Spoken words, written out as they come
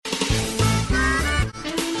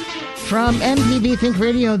From MPB Think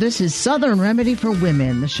Radio, this is Southern Remedy for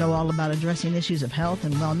Women, the show all about addressing issues of health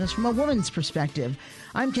and wellness from a woman's perspective.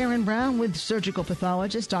 I'm Karen Brown with surgical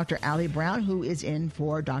pathologist Dr. Allie Brown, who is in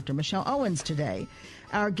for Dr. Michelle Owens today.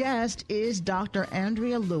 Our guest is Dr.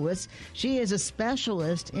 Andrea Lewis. She is a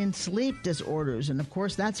specialist in sleep disorders, and of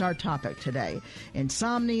course, that's our topic today.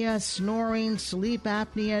 Insomnia, snoring, sleep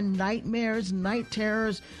apnea, nightmares, night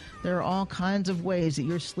terrors. There are all kinds of ways that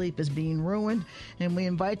your sleep is being ruined, and we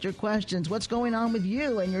invite your questions. What's going on with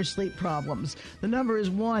you and your sleep problems? The number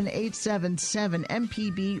is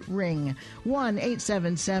 1-877-MPB-RING,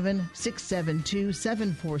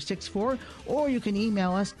 1-877-672-7464, or you can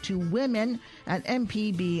email us to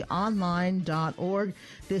women@mpbonline.org.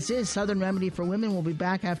 This is Southern Remedy for Women. We'll be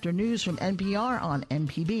back after news from NPR on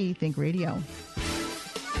MPB Think Radio.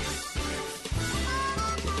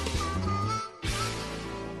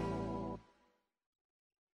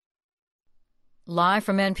 Live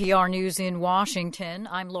from NPR News in Washington,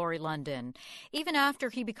 I'm Lori London. Even after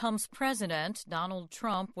he becomes president, Donald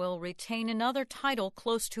Trump will retain another title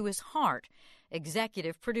close to his heart,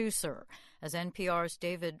 executive producer. As NPR's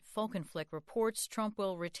David Folkenflik reports, Trump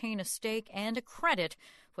will retain a stake and a credit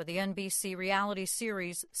for the NBC reality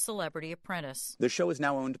series Celebrity Apprentice. The show is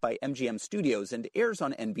now owned by MGM Studios and airs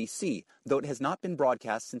on NBC, though it has not been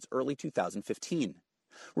broadcast since early 2015.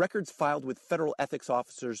 Records filed with federal ethics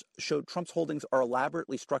officers showed Trump's holdings are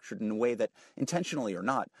elaborately structured in a way that, intentionally or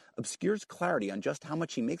not, obscures clarity on just how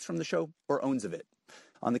much he makes from the show or owns of it.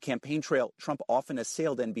 On the campaign trail, Trump often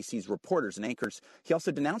assailed NBC's reporters and anchors. He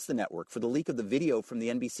also denounced the network for the leak of the video from the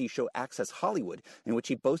NBC show Access Hollywood, in which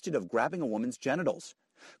he boasted of grabbing a woman's genitals.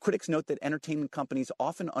 Critics note that entertainment companies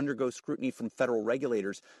often undergo scrutiny from federal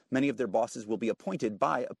regulators. Many of their bosses will be appointed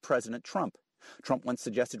by President Trump. Trump once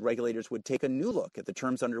suggested regulators would take a new look at the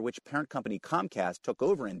terms under which parent company Comcast took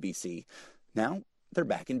over NBC. Now, they're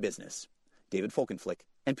back in business. David Folkenflik,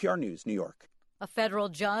 NPR News, New York. A federal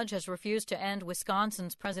judge has refused to end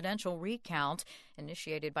Wisconsin's presidential recount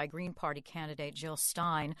initiated by Green Party candidate Jill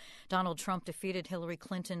Stein. Donald Trump defeated Hillary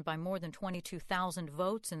Clinton by more than 22,000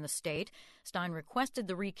 votes in the state. Stein requested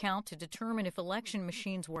the recount to determine if election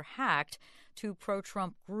machines were hacked. Two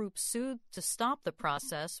pro-Trump groups sued to stop the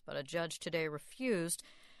process, but a judge today refused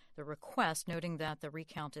the request, noting that the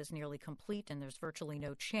recount is nearly complete and there's virtually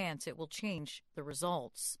no chance it will change the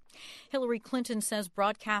results. Hillary Clinton says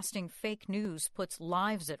broadcasting fake news puts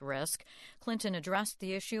lives at risk. Clinton addressed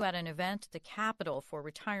the issue at an event at the Capitol for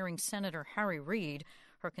retiring Senator Harry Reid.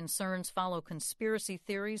 Her concerns follow conspiracy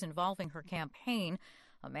theories involving her campaign.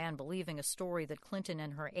 A man believing a story that Clinton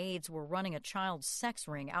and her aides were running a child sex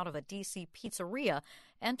ring out of a D.C. pizzeria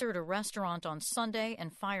entered a restaurant on Sunday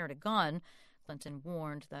and fired a gun. Clinton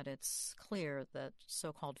warned that it's clear that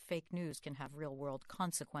so-called fake news can have real-world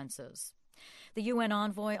consequences. The UN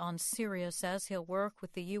envoy on Syria says he'll work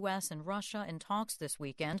with the U.S. and Russia in talks this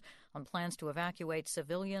weekend on plans to evacuate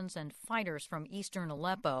civilians and fighters from eastern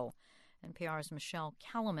Aleppo. NPR's Michelle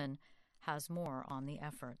Kellerman has more on the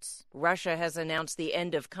efforts. Russia has announced the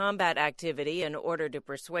end of combat activity in order to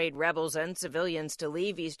persuade rebels and civilians to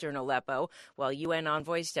leave eastern Aleppo, while UN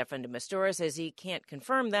envoy Staffan de Mistura says he can't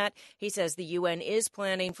confirm that. He says the UN is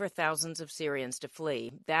planning for thousands of Syrians to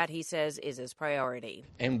flee. That, he says, is his priority.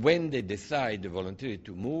 And when they decide voluntarily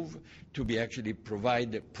to move, to be actually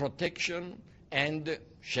provide protection and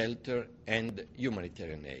shelter and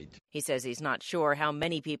humanitarian aid. He says he's not sure how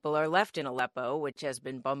many people are left in Aleppo, which has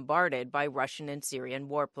been bombarded by Russian and Syrian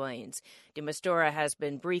warplanes. De Mistura has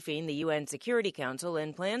been briefing the UN Security Council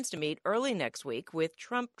and plans to meet early next week with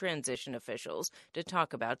Trump transition officials to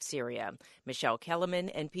talk about Syria. Michelle Kellerman,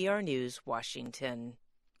 NPR News, Washington.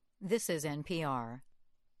 This is NPR.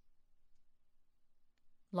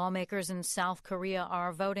 Lawmakers in South Korea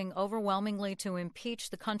are voting overwhelmingly to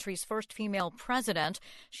impeach the country's first female president.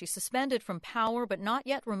 She's suspended from power but not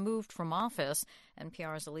yet removed from office.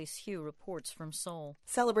 NPR's Elise Hu reports from Seoul.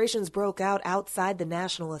 Celebrations broke out outside the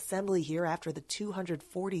National Assembly here after the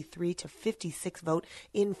 243-56 vote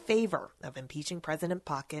in favor of impeaching President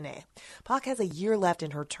Park Geun-hye. Park has a year left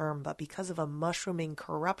in her term, but because of a mushrooming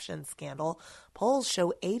corruption scandal, polls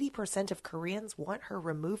show 80% of Koreans want her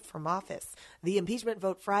removed from office. The impeachment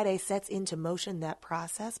vote Friday sets into motion that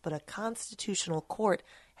process, but a constitutional court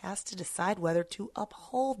has to decide whether to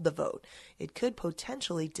uphold the vote. It could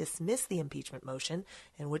potentially dismiss the impeachment motion,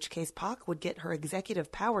 in which case Park would get her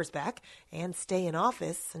executive powers back and stay in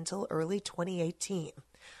office until early 2018.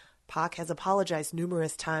 Park has apologized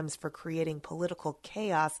numerous times for creating political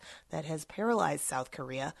chaos that has paralyzed South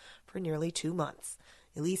Korea for nearly 2 months.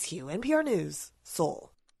 Elise Hu, NPR News,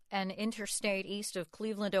 Seoul. An interstate east of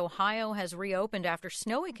Cleveland, Ohio, has reopened after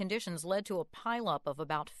snowy conditions led to a pileup of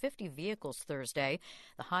about 50 vehicles Thursday.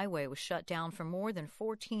 The highway was shut down for more than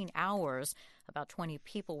 14 hours. About 20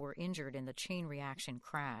 people were injured in the chain reaction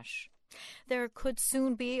crash. There could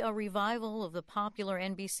soon be a revival of the popular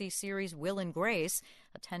NBC series Will and Grace.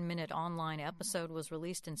 A 10-minute online episode was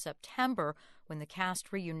released in September when the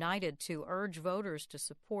cast reunited to urge voters to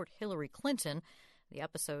support Hillary Clinton. The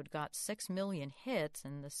episode got 6 million hits,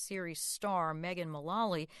 and the series star Megan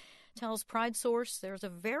Mullally tells Pride Source there's a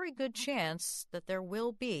very good chance that there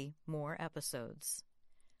will be more episodes.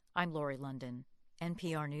 I'm Lori London,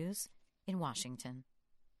 NPR News in Washington.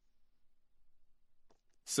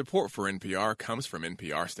 Support for NPR comes from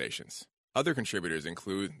NPR stations. Other contributors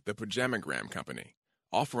include the Pajamagram Company,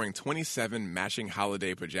 offering 27 matching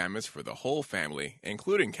holiday pajamas for the whole family,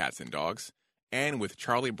 including cats and dogs, and with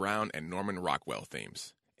Charlie Brown and Norman Rockwell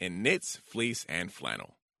themes, in knits, fleece, and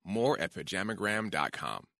flannel. More at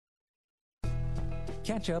pajamagram.com.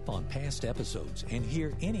 Catch up on past episodes and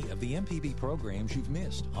hear any of the MPB programs you've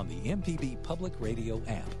missed on the MPB Public Radio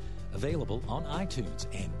app, available on iTunes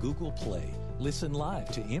and Google Play. Listen live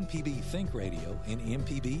to MPB Think Radio and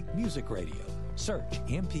MPB Music Radio. Search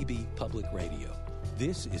MPB Public Radio.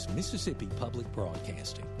 This is Mississippi Public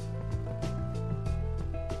Broadcasting.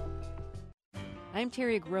 I'm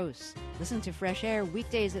Terry Gross. Listen to Fresh Air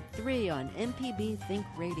weekdays at 3 on MPB Think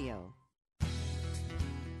Radio.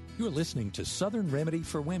 You're listening to Southern Remedy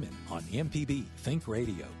for Women on MPB Think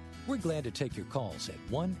Radio. We're glad to take your calls at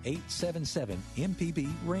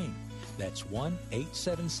 1-877-MPB-RING. That's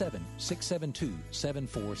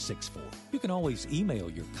 1-877-672-7464. You can always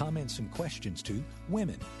email your comments and questions to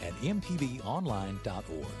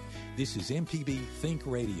women@mpbonline.org. This is MPB Think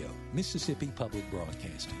Radio, Mississippi Public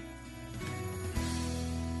Broadcasting.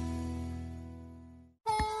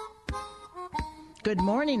 Good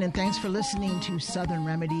morning, and thanks for listening to Southern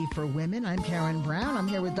Remedy for Women. I'm Karen Brown. I'm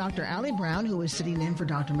here with Dr. Allie Brown, who is sitting in for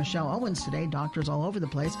Dr. Michelle Owens today. Doctors all over the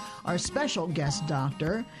place. Our special guest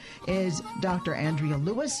doctor is Dr. Andrea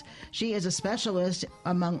Lewis. She is a specialist,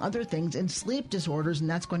 among other things, in sleep disorders, and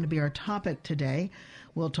that's going to be our topic today.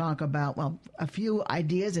 We'll talk about, a few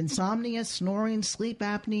ideas: insomnia, snoring, sleep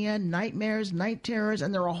apnea, nightmares, night terrors,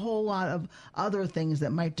 and there are a whole lot of other things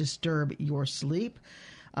that might disturb your sleep.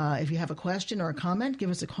 If you have a question or a comment, give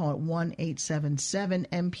us a call at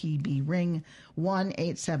 1-877-MPB-RING,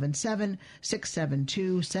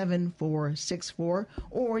 1-877-672-7464,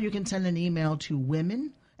 or you can send an email to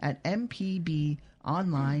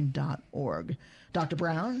women@mpbonline.org. Dr.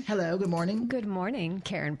 Brown, hello, good morning. Good morning,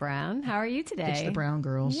 Karen Brown. How are you today? It's the Brown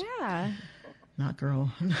girls. Yeah. Not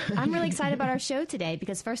girl. I'm really excited about our show today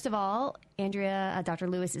because, first of all, Andrea, Dr.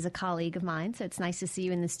 Lewis is a colleague of mine, so it's nice to see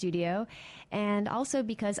you in the studio. And also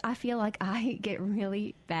because I feel like I get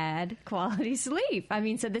really bad quality sleep. I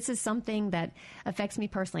mean, so this is something that affects me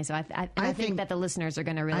personally. So I think that the listeners are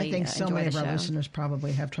going to really enjoy the show. I think so many of our listeners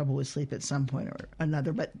probably have trouble with sleep at some point or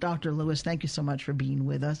another. But Dr. Lewis, thank you so much for being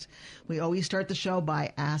with us. We always start the show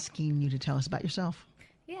by asking you to tell us about yourself.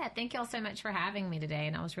 Yeah, thank you all so much for having me today.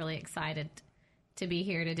 And I was really excited to be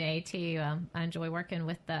here today too. I enjoy working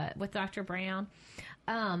with Dr. Brown,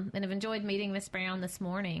 and I've enjoyed meeting Miss Brown this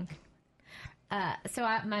morning.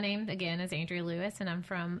 My name again is Andrea Lewis, and I'm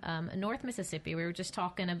from North Mississippi. We were just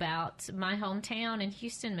talking about my hometown in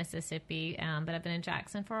Houston, Mississippi, but I've been in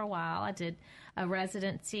Jackson for a while. I did a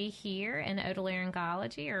residency here in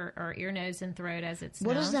otolaryngology, or ear, nose, and throat, as it's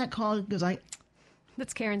known. What is that called? Because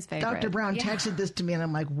that's Karen's favorite. Dr. Brown texted this to me, and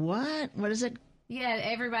I'm like, what? What is it? Yeah,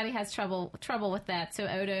 everybody has trouble with that. So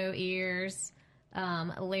oto, ears,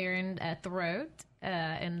 throat,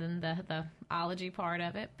 and then the ology part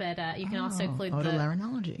of it. But you can also include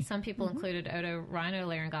otolaryngology. Some people included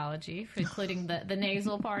otorhinolaryngology, including the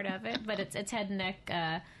nasal part of it. But it's head and neck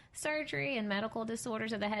surgery and medical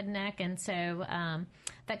disorders of the head and neck, and so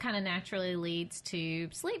that kind of naturally leads to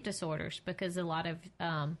sleep disorders because a lot of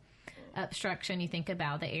obstruction, you think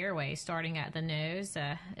about the airway starting at the nose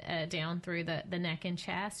down through the neck and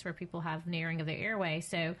chest where people have narrowing of the airway.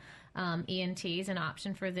 So ENT is an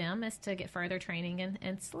option for them is to get further training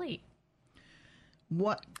in sleep.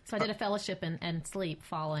 So I did a fellowship in sleep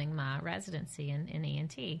following my residency in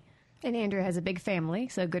ENT. And Andrea has a big family,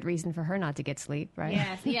 so a good reason for her not to get sleep, right?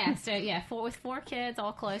 Yes. So with 4 kids,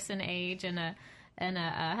 all close in age, and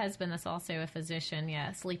a husband that's also a physician.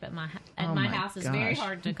 Sleep at my house is very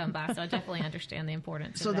hard to come by, so I definitely understand the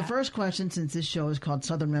importance of that. So the first question, since this show is called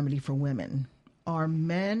Southern Remedy for Women, are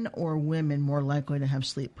men or women more likely to have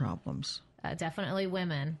sleep problems? Definitely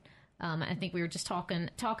women. I think we were just talking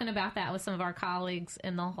about that with some of our colleagues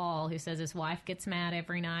in the hall, who says his wife gets mad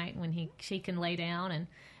every night when she can lay down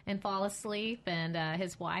and fall asleep, and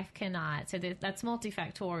his wife cannot. So that's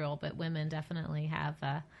multifactorial, but women definitely have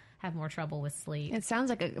more trouble with sleep. It sounds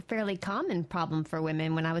like a fairly common problem for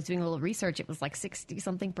women. When I was doing a little research, it was like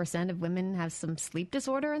 60-something% of women have some sleep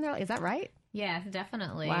disorder in their life. Is that right? Yeah,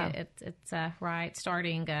 definitely. Wow. It's right.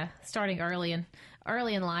 Starting early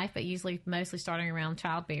in life, but usually mostly starting around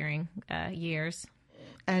childbearing years.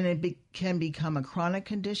 And it can become a chronic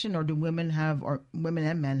condition, or do women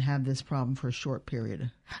and men have this problem for a short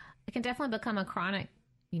period? It can definitely become a chronic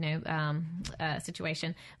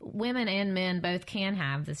situation. Women and men both can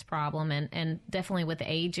have this problem, and definitely with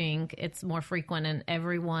aging, it's more frequent in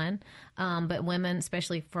everyone. But women,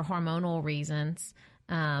 especially for hormonal reasons,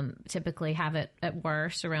 typically have it at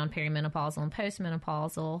worst around perimenopausal and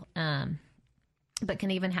postmenopausal, but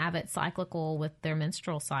can even have it cyclical with their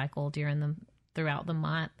menstrual cycle throughout the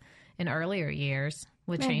month in earlier years.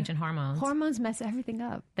 With change in hormones. Hormones mess everything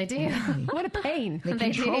up. They do. What a pain. They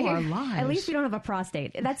control our lives. At least we don't have a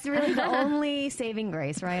prostate. That's really the only saving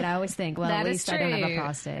grace, right? I always think, well, that at least I don't have a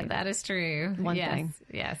prostate. That is true. One thing.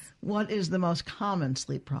 Yes. What is the most common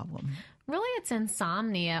sleep problem? Really, it's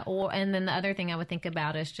insomnia, and then the other thing I would think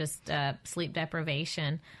about is just sleep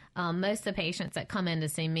deprivation. Most of the patients that come in to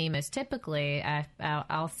see me, most typically,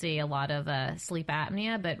 I'll see a lot of sleep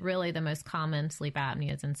apnea, but really the most common sleep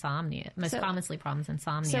apnea is insomnia. Common sleep problem is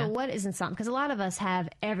insomnia. So what is insomnia? Because a lot of us have,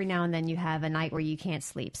 every now and then you have a night where you can't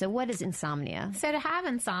sleep. So what is insomnia? So to have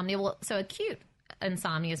insomnia, acute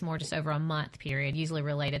insomnia is more just over a month period, usually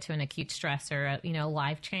related to an acute stressor, a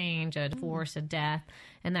life change, a divorce, a death,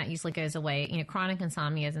 and that usually goes away. Chronic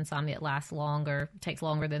insomnia is insomnia that lasts longer, takes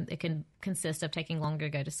longer than it can consist of taking longer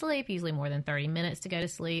to go to sleep, usually more than 30 minutes to go to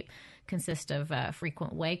sleep, consist of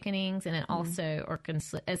frequent wakenings, and it also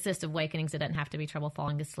consists of wakenings that doesn't have to be trouble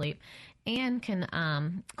falling asleep, and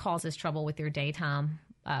can causes trouble with your daytime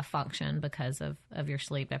function because of your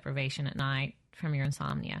sleep deprivation at night from your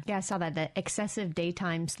insomnia. Yeah, I saw that excessive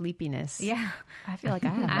daytime sleepiness. Yeah. I feel like I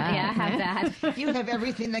have that. I have that. You have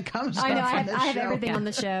everything that comes I know, from the show. I have everything on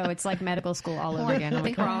the show. It's like medical school all over again. I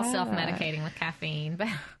think we're all self-medicating with caffeine. But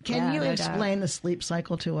Can you explain the sleep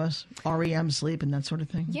cycle to us? REM sleep and that sort of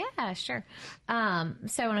thing? Yeah, sure.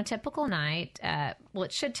 So on a typical night,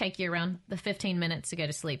 it should take you around the 15 minutes to go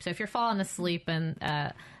to sleep. So if you're falling asleep in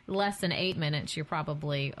less than 8 minutes, you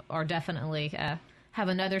probably or definitely have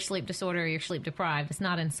another sleep disorder or you're sleep deprived. It's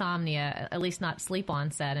not insomnia, at least not sleep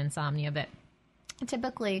onset insomnia, but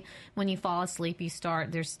typically when you fall asleep,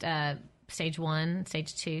 there's stage 1,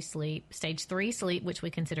 stage 2 sleep, stage 3 sleep, which we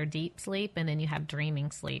consider deep sleep, and then you have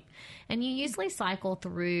dreaming sleep. And you usually cycle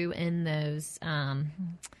through in those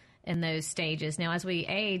stages. Now, as we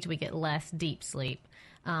age, we get less deep sleep.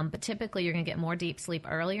 But typically you're going to get more deep sleep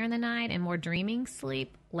earlier in the night and more dreaming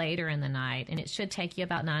sleep later in the night. And it should take you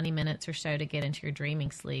about 90 minutes or so to get into your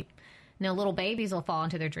dreaming sleep. Now, little babies will fall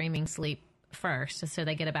into their dreaming sleep first, so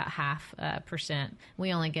they get about 0.5%.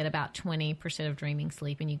 We only get about 20% of dreaming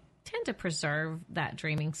sleep, and you tend to preserve that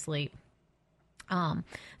dreaming sleep. The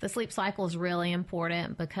sleep cycle is really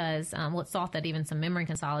important because it's thought that even some memory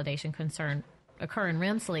consolidation occur in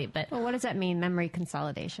REM sleep. But what does that mean, memory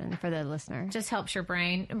consolidation, for the listener? Just helps your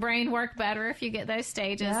brain work better if you get those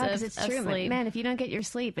stages it's true. sleep. Man, if you don't get your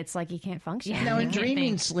sleep, it's like you can't function. Now, in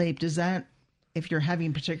dreaming sleep, does that, if you're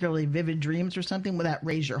having particularly vivid dreams or something, will that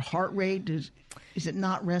raise your heart rate? Is it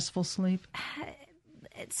not restful sleep?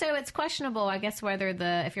 So it's questionable, I guess, whether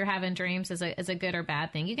if you're having dreams is a good or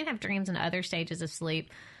bad thing. You can have dreams in other stages of sleep.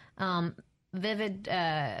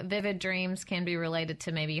 Vivid dreams can be related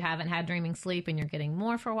to maybe you haven't had dreaming sleep and you're getting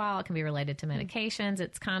more for a while. It can be related to medications.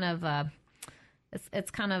 It's kind of a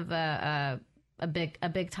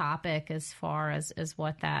big topic as far as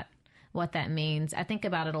what that means. I think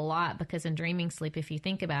about it a lot because in dreaming sleep, if you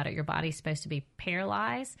think about it, your body's supposed to be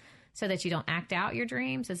paralyzed so that you don't act out your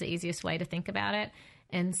dreams is the easiest way to think about it.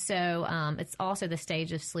 And so it's also the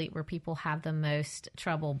stage of sleep where people have the most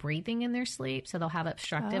trouble breathing in their sleep. So they'll have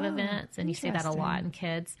obstructive events, and you see that a lot in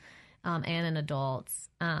kids and in adults.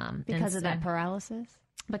 Because of that paralysis?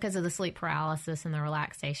 Because of the sleep paralysis and the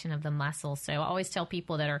relaxation of the muscles. So I always tell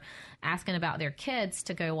people that are asking about their kids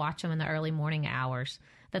to go watch them in the early morning hours,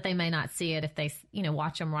 that they may not see it if they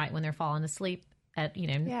watch them right when they're falling asleep.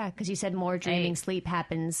 Yeah, because you said more dreaming sleep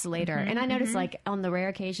happens later. And I notice, like, on the rare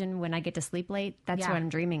occasion when I get to sleep late, that's when I'm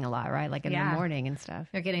dreaming a lot, right? Like in the morning and stuff.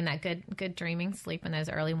 You're getting that good dreaming sleep in those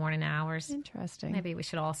early morning hours. Interesting. Maybe we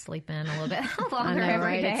should all sleep in a little bit longer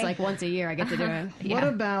every day. It's like once a year I get to do it. What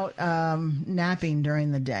about napping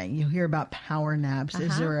during the day? You hear about power naps.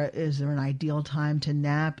 Is there an ideal time to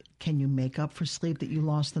nap? Can you make up for sleep that you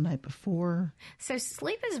lost the night before? So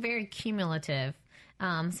sleep is very cumulative.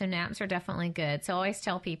 So naps are definitely good. So I always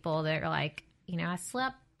tell people that are like, I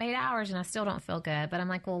slept 8 hours and I still don't feel good. But I'm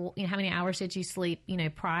like, well, how many hours did you sleep,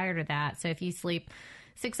 prior to that? So if you sleep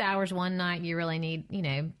 6 hours one night, you really need,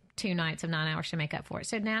 2 nights of 9 hours to make up for it.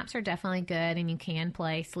 So naps are definitely good, and you can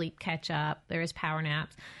play sleep catch up. There is power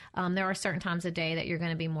naps. There are certain times of day that you're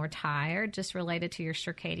going to be more tired, just related to your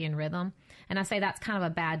circadian rhythm. And I say that's kind of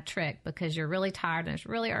a bad trick because you're really tired and it's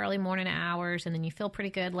really early morning hours, and then you feel pretty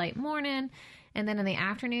good late morning. And then in the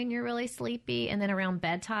afternoon, you're really sleepy. And then around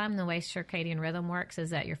bedtime, the way circadian rhythm works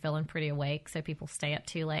is that you're feeling pretty awake, so people stay up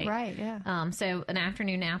too late. Right, yeah. So an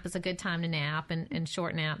afternoon nap is a good time to nap, and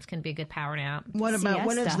short naps can be a good power nap. What is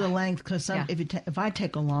the length? Because if I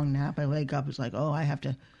take a long nap, I wake up, it's like, oh, I have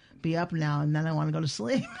to be up now, and then I want to go to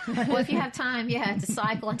sleep. Well, if you have time, to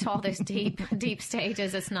cycle into all those deep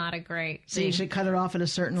stages, it's not a great thing. So you should cut it off at a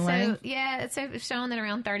certain length? Yeah, it's shown that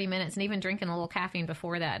around 30 minutes, and even drinking a little caffeine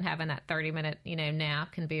before that and having that 30-minute,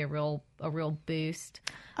 nap can be a real boost.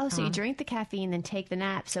 Oh, so you drink the caffeine, then take the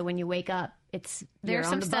nap, so when you wake up, there are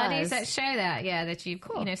some studies that show that, that you've,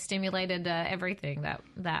 stimulated everything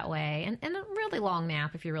that way. And a really long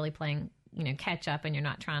nap, if you're really playing catch up and you're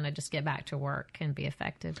not trying to just get back to work, can be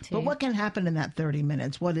effective too. But what can happen in that 30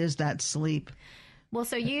 minutes? What is that sleep? Well,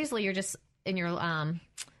 so usually you're just in your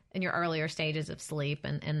earlier stages of sleep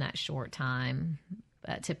and in that short time,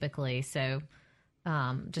 typically. So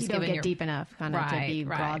just you don't get deep enough kind of to be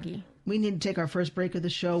groggy. We need to take our first break of the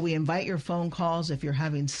show. We invite your phone calls if you're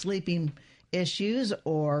having sleeping issues,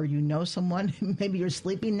 or someone, maybe you're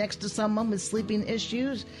sleeping next to someone with sleeping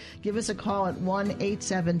issues. Give us a call at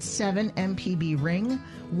 1-877-MPB-RING,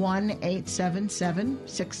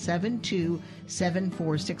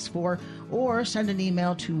 1-877-672-7464, or send an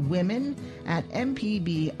email to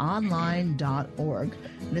women@mpbonline.org.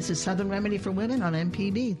 This is Southern Remedy for Women on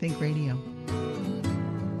MPB Think Radio.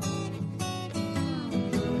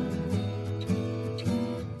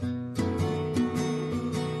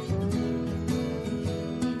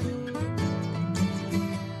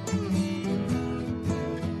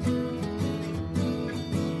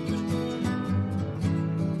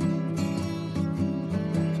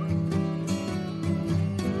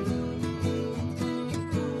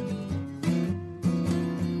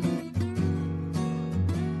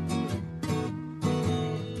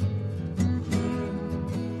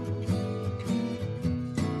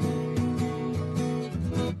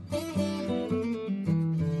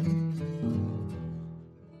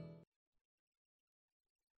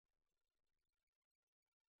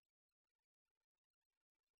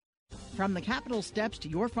 From the Capitol steps to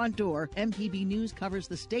your front door, MPB News covers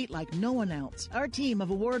the state like no one else. Our team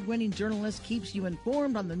of award-winning journalists keeps you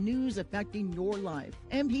informed on the news affecting your life.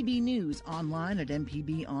 MPB News, online at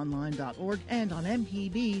mpbonline.org and on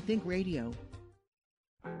MPB Think Radio.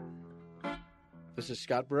 This is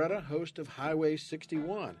Scott Beretta, host of Highway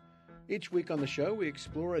 61. Each week on the show, we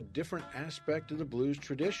explore a different aspect of the blues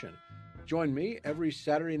tradition. Join me every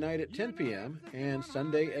Saturday night at 10 p.m. and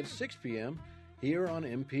Sunday at 6 p.m. here on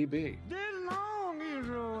MPB. This long is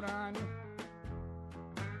Rhode Island.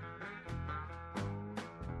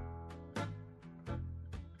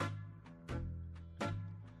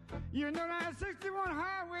 You know that 61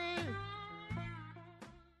 highway.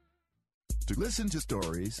 To listen to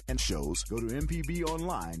stories and shows, go to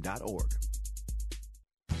mpbonline.org.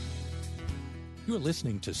 You're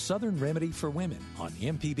listening to Southern Remedy for Women on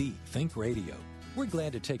MPB Think Radio. We're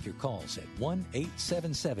glad to take your calls at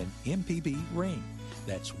 1-877-MPB-RING.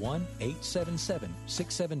 That's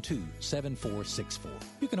 1-877-672-7464.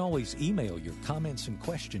 You can always email your comments and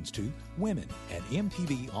questions to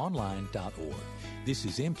women@mpbonline.org. This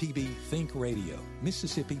is MPB Think Radio,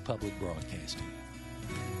 Mississippi Public Broadcasting.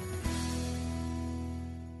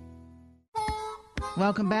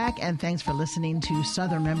 Welcome back, and thanks for listening to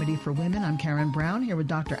Southern Remedy for Women. I'm Karen Brown, here with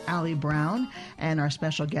Dr. Allie Brown and our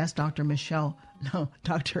special guest, Dr.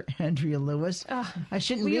 Andrea Lewis. I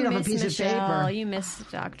shouldn't read off a piece of paper. You miss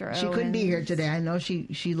Dr. She couldn't be here today. I know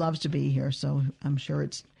she loves to be here, so I'm sure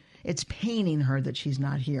it's paining her that she's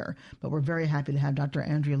not here. But we're very happy to have Dr.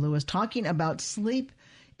 Andrea Lewis talking about sleep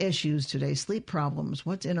issues today, sleep problems,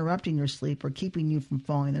 what's interrupting your sleep or keeping you from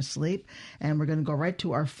falling asleep. And we're going to go right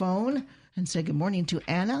to our phone and say good morning to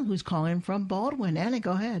Anna, who's calling from Baldwin. Anna,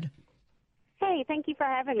 go ahead. Hey, thank you for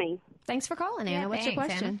having me. Thanks for calling, Anna. What's your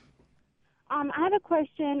question? I have a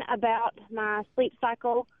question about my sleep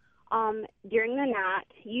cycle during the night.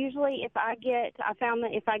 Usually I found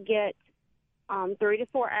that if I get 3 to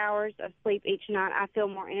 4 hours of sleep each night, I feel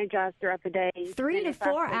more energized throughout the day. 3 to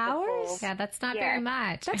 4 hours? Yeah, that's not very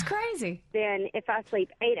much. That's crazy. Then if I sleep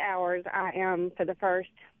 8 hours, I am for the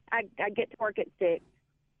first, I get to work at 6.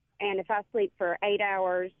 And if I sleep for 8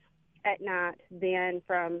 hours at night, then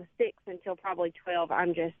from 6 until probably 12,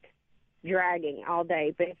 I'm just dragging all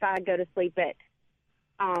day. But if I go to sleep at,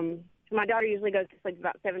 my daughter usually goes to sleep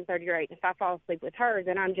about 7:30 or 8. And if I fall asleep with her,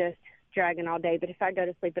 then I'm just dragging all day. But if I go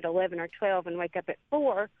to sleep at 11 or 12 and wake up at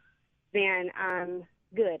 4, then I'm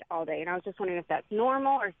good all day. And I was just wondering if that's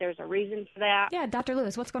normal or if there's a reason for that. Yeah, Dr.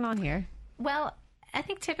 Lewis, what's going on here? Well, I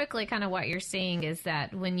think typically kind of what you're seeing is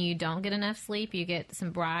that when you don't get enough sleep, you get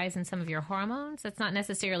some rise in some of your hormones. That's not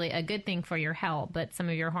necessarily a good thing for your health, but some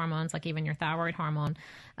of your hormones, like even your thyroid hormone,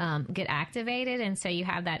 get activated. And so you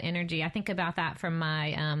have that energy. I think about that from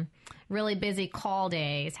my really busy call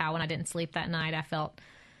days, how when I didn't sleep that night, I felt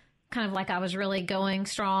kind of like I was really going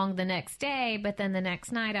strong the next day, but then the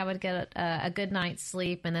next night I would get a good night's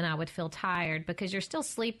sleep and then I would feel tired because you're still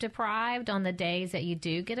sleep deprived on the days that you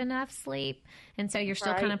do get enough sleep. And so you're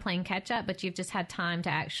still kind of playing catch up, but you've just had time to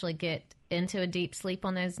actually get into a deep sleep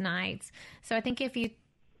on those nights. So I think if you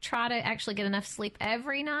try to actually get enough sleep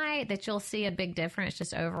every night, that you'll see a big difference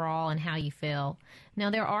just overall in how you feel. Now,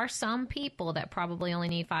 there are some people that probably only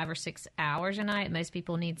need 5 or 6 hours a night. Most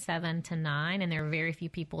people need 7 to 9, and there are very few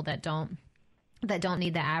people that don't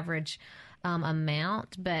need the average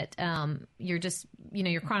amount. But you're just,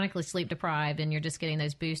 you're chronically sleep deprived, and you're just getting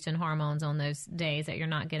those boosts in hormones on those days that you're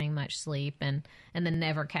not getting much sleep, and then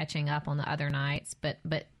never catching up on the other nights, but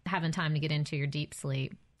having time to get into your deep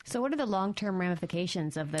sleep. So what are the long-term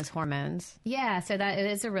ramifications of those hormones? Yeah, so that it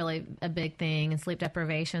is a big thing, and sleep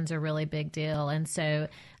deprivation is a really big deal. And so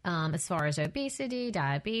as far as obesity,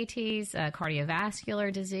 diabetes,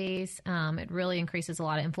 cardiovascular disease, it really increases a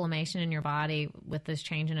lot of inflammation in your body with this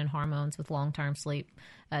changing in hormones with long-term sleep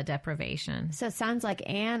deprivation. So it sounds like,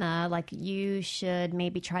 Anna, like you should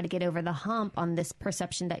maybe try to get over the hump on this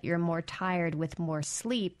perception that you're more tired with more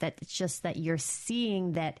sleep, that it's just that you're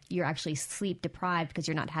seeing that you're actually sleep deprived because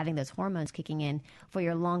you're not having those hormones kicking in for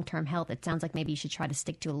your long-term health. It sounds like maybe you should try to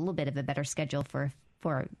stick to a little bit of a better schedule for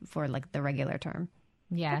like the regular term.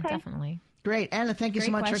 Yeah, definitely. Great. Anna, thank you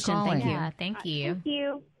so much for calling. Thank you. Yeah, thank you. Thank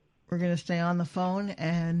you. We're going to stay on the phone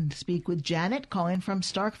and speak with Janet, calling from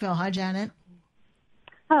Starkville. Hi, Janet.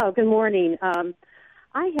 Oh, good morning.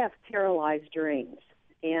 I have paralyzed dreams,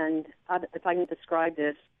 and if I can describe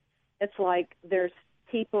this, it's like there's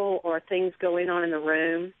people or things going on in the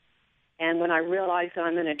room, and when I realize that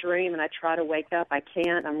I'm in a dream and I try to wake up, I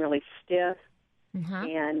can't. I'm really stiff,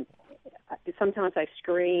 and sometimes I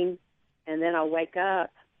scream, and then I'll wake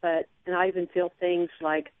up, and I even feel things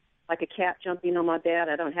like a cat jumping on my bed.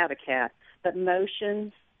 I don't have a cat, but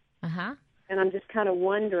motions, and I'm just kind of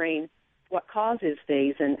wondering what causes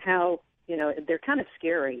these and how, they're kind of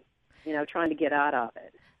scary, trying to get out of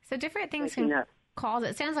it. So different things can cause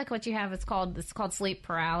it. It sounds like what you have is called sleep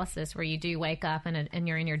paralysis, where you do wake up and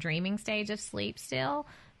you're in your dreaming stage of sleep still,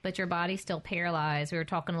 but your body's still paralyzed. We were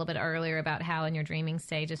talking a little bit earlier about how in your dreaming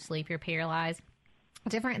stage of sleep you're paralyzed.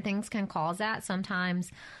 Different things can cause that. Sometimes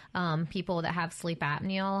people that have sleep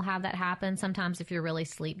apnea will have that happen. Sometimes if you're really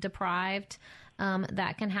sleep deprived,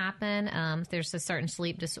 that can happen. There's a certain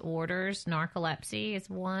sleep disorders. Narcolepsy is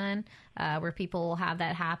one where people will have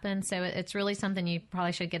that happen. So it's really something you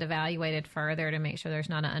probably should get evaluated further to make sure there's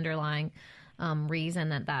not an underlying reason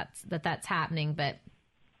that's happening. But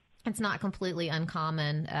it's not completely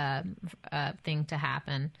uncommon thing to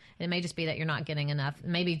happen. It may just be that you're not getting enough. It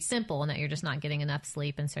may be simple and that you're just not getting enough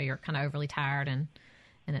sleep, and so you're kind of overly tired and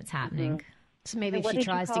it's happening. So maybe if she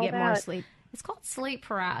tries to get more sleep. It's called sleep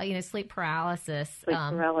paralysis. Sleep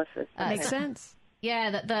paralysis. Makes sense.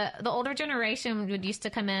 Yeah, the older generation would used to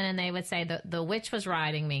come in and they would say the witch was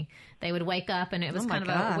riding me. They would wake up and it was kind of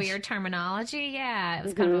a weird terminology. Yeah, it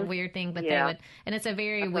was kind of a weird thing, but they would, and it's a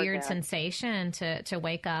very weird sensation to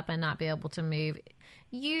wake up and not be able to move.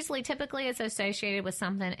 Typically it's associated with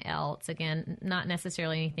something else. Again, not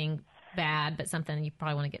necessarily anything bad, but something you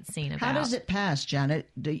probably want to get seen about. How does it pass, Janet?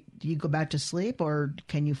 Do you go back to sleep, or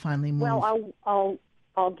can you finally move? Well,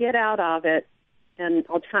 I'll get out of it, and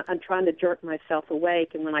I'm trying to jerk myself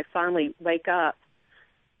awake, and when I finally wake up,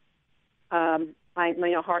 my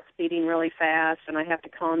heart's beating really fast, and I have to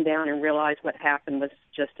calm down and realize what happened was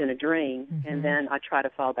just in a dream, and then I try to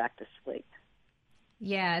fall back to sleep.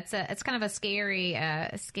 Yeah, it's kind of a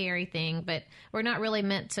scary thing, but we're not really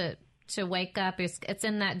meant to wake up. It's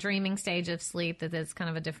in that dreaming stage of sleep that it's kind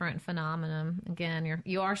of a different phenomenon. Again,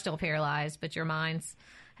 you are still paralyzed, but your mind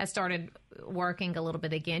has started working a little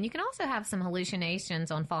bit again. You can also have some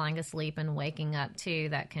hallucinations on falling asleep and waking up too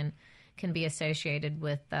that can be associated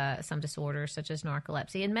with some disorders such as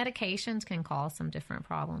narcolepsy. And medications can cause some different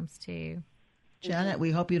problems too. Janet, we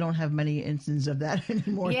hope you don't have many instances of that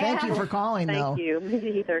anymore. Yeah. Thank you for calling, though. Thank you.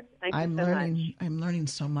 Me either. Thank you so much. I'm learning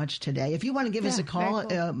so much today. If you want to give us a call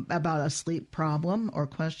about a sleep problem or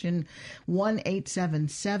question,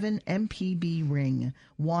 1-877-MPB-RING,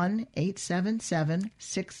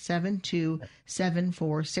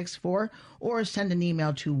 1-877-672-7464, or send an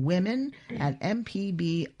email to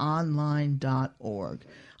women@mpbonline.org.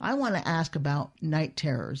 I want to ask about night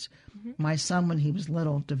terrors. My son, when he was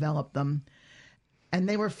little, developed them. And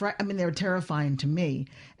they were, they were terrifying to me.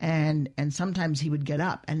 And sometimes he would get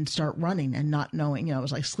up and start running and not knowing, it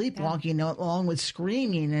was like sleepwalking along with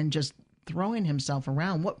screaming and just throwing himself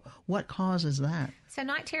around. What causes that? So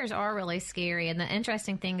night terrors are really scary. And the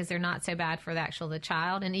interesting thing is they're not so bad for the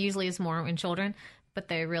child. And it usually is more in children, but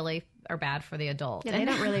they really are bad for the adult. Yeah, they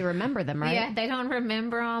don't really remember them, right? Yeah, they don't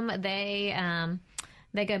remember them.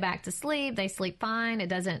 They go back to sleep. They sleep fine. It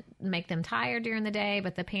doesn't make them tired during the day,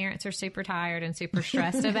 but the parents are super tired and super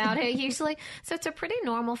stressed about it usually. So it's a pretty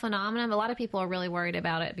normal phenomenon. A lot of people are really worried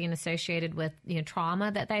about it being associated with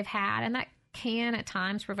trauma that they've had, and that can at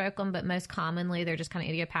times provoke them, but most commonly they're just kind of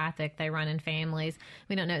idiopathic. They run in families.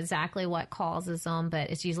 We don't know exactly what causes them, but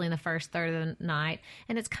it's usually in the first third of the night.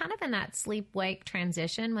 And it's kind of in that sleep-wake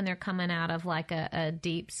transition when they're coming out of like a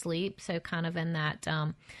deep sleep. So kind of in that,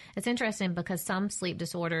 it's interesting because some sleep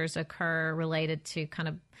disorders occur related to kind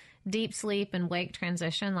of deep sleep and wake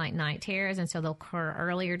transition, like night terrors, and so they'll occur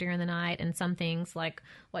earlier during the night. And some things like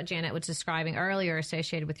what Janet was describing earlier are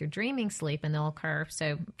associated with your dreaming sleep, and they'll occur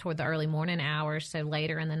so toward the early morning hours, so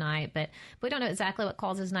later in the night. But we don't know exactly what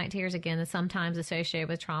causes night terrors. Again, it's sometimes associated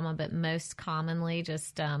with trauma, but most commonly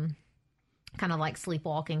just kind of like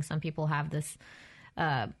sleepwalking. Some people have this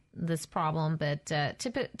problem, but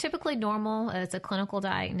typically normal. It's a clinical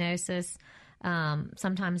diagnosis.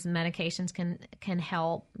 Sometimes medications can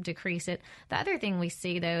help decrease it. The other thing we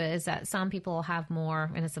see, though, is that some people have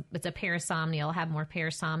more, and it's a parasomnia, will have more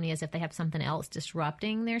parasomnias if they have something else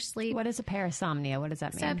disrupting their sleep. What is a parasomnia? What does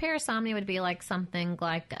that mean? So parasomnia would be like something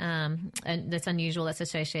like that's unusual, that's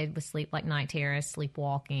associated with sleep, like night terrors,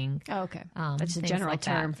 sleepwalking. Oh, okay. That's a general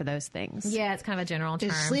term for those things. Yeah, it's kind of a general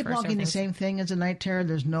term. Is sleepwalking the same thing as a night terror?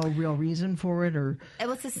 There's no real reason for it, or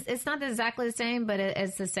it's not exactly the same, but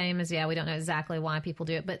it's the same as we don't know exactly why people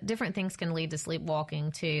do it, but different things can lead to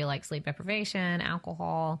sleepwalking too, like sleep deprivation,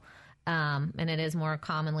 alcohol, and it is more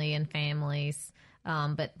commonly in families,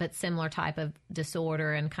 but similar type of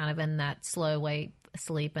disorder, and kind of in that slow wake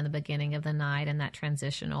sleep in the beginning of the night and that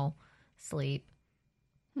transitional sleep.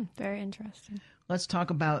 Very interesting. Let's talk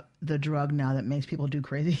about the drug now that makes people do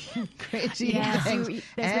crazy things. There's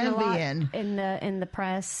been a lot in the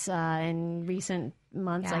press in recent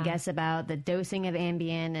months, I guess, about the dosing of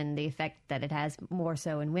Ambien and the effect that it has more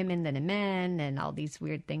so in women than in men, and all these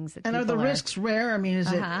weird things. That are the risks rare? I mean,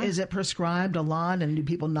 is it prescribed a lot, and do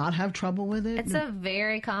people not have trouble with it? It's a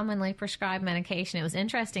very commonly prescribed medication. It was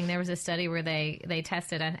interesting. There was a study where they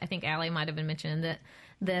tested, I think Allie might have been mentioning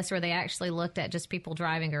this, where they actually looked at just people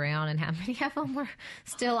driving around and how many of them were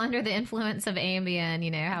still under the influence of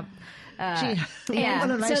Ambien, how... So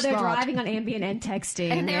they're driving on Ambien and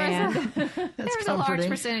texting, and there's a large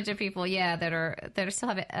percentage of people, that still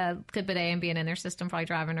have a good bit of Ambien in their system, probably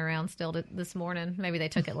driving around still this morning. Maybe they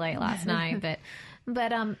took it late last night, but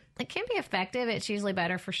it can be effective. It's usually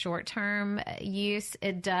better for short-term use.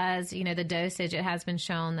 It does, the dosage. It has been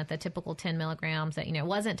shown that the typical 10 milligrams that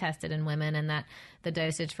wasn't tested in women, and that the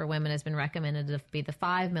dosage for women has been recommended to be the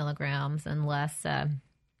 5 milligrams unless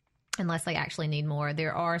they actually need more.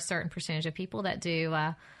 There are a certain percentage of people that do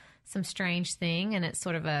some strange thing, and it's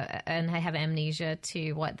sort of and they have amnesia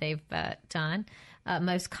to what they've done.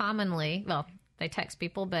 Most commonly, they text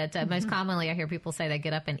people, but most commonly I hear people say they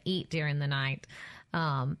get up and eat during the night.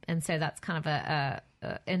 And so that's kind of a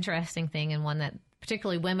interesting thing, and one that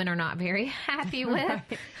particularly women are not very happy with.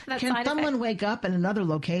 Right. Can someone wake up in another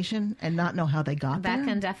location and not know how they got there? That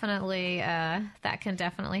can definitely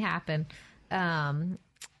happen.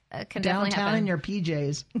 Downtown in your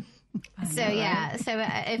PJs. So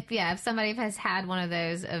if somebody has had one of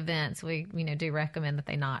those events, we do recommend that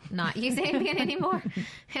they not use Ambien anymore,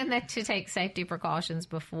 and that to take safety precautions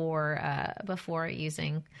before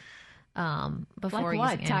using. Before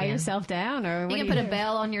like what? Tie yourself down, or you can put a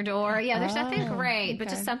bell on your door. Yeah, there's nothing great, but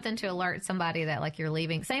just something to alert somebody that you're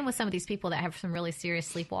leaving. Same with some of these people that have some really serious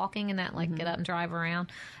sleepwalking and that get up and drive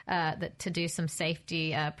around. That to do some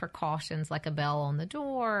safety precautions, like a bell on the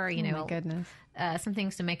door. My goodness. Some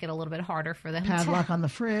things to make it a little bit harder for them. Padlock on the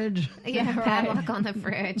fridge. Yeah, padlock on the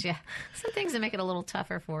fridge. Yeah, some things to make it a little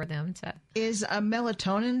tougher for them to. Is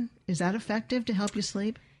melatonin, is that effective to help you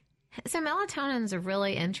sleep? So melatonin is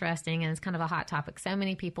really interesting, and it's kind of a hot topic. So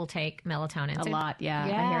many people take melatonin. A lot, yeah.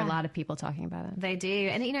 I hear a lot of people talking about it. They do.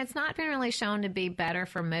 And, it's not been really shown to be better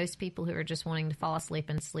for most people who are just wanting to fall asleep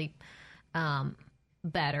and sleep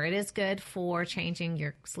better. It is good for changing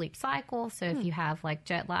your sleep cycle. So if you have like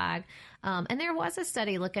jet lag, and there was a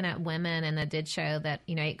study looking at women, and it did show that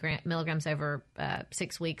 8 milligrams over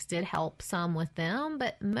 6 weeks did help some with them,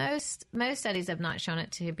 but most studies have not shown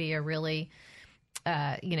it to be a really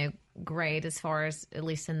great as far as, at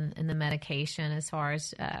least in the medication, as far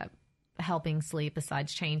as helping sleep,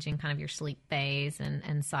 besides changing kind of your sleep phase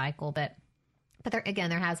and cycle. But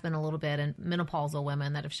there has been a little bit in menopausal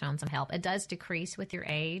women that have shown some help. It does decrease with your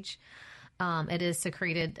age. It is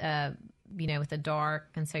secreted, with the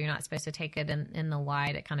dark, and so you're not supposed to take it in the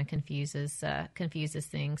light. It kind of confuses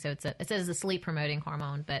things. So it says a sleep promoting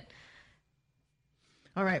hormone, but.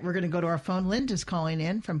 All right, we're going to go to our phone. Linda's calling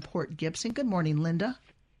in from Port Gibson. Good morning, Linda.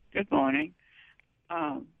 Good morning.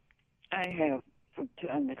 I have, from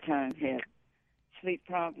time to time, had sleep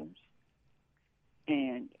problems.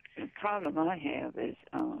 And the problem I have is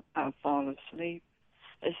I'll fall asleep.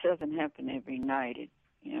 This doesn't happen every night. It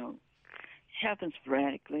happens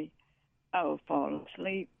sporadically. I will fall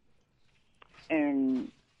asleep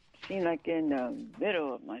and seem like in the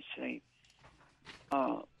middle of my sleep,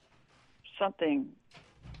 something.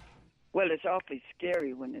 Well, it's awfully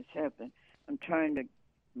scary when this happens. I'm trying to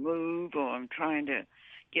move, or I'm trying to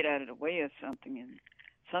get out of the way of something, and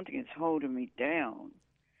something is holding me down.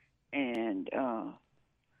 And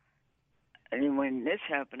when this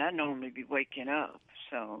happens, I normally be waking up.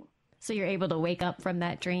 So you're able to wake up from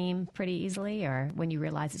that dream pretty easily, or when you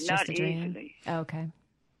realize it's just a dream? Not easily. Oh, okay.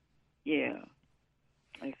 Yeah.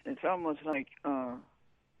 It's almost like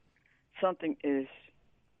something it's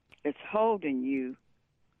holding you,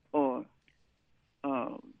 or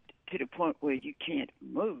to the point where you can't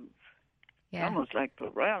move. Yeah. Almost like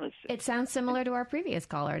paralysis. It sounds similar to our previous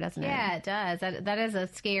caller, doesn't it? Yeah, it does. That is a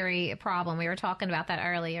scary problem. We were talking about that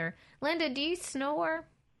earlier. Linda, do you snore?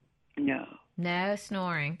 No. No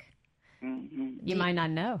snoring. Mm-hmm. You might not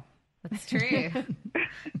know. That's true.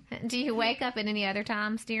 Do you wake up at any other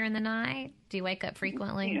times during the night? Do you wake up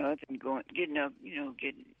frequently? I've been getting up,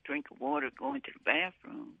 getting a drink of water, going to the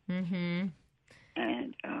bathroom. Mm-hmm.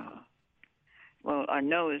 And, well, I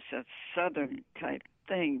know it's a southern type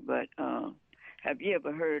thing, but have you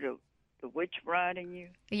ever heard of the witch riding you?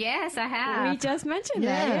 Yes, I have. We just mentioned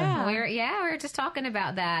that. Yeah, we were just talking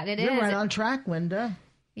about that. You're right on track, Linda.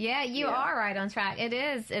 Yeah, you are right on track. It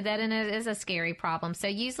is. That is a scary problem. So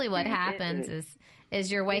usually what happens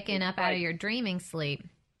is you're waking up out of your dreaming sleep,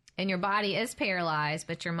 and your body is paralyzed,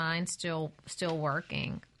 but your mind's still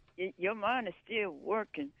working. Your mind is still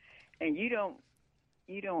working, and you don't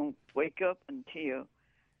wake up until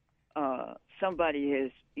somebody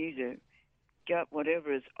has either got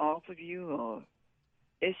whatever is off of you, or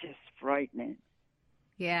it's just frightening.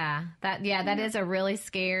 Yeah, that is a really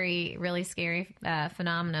scary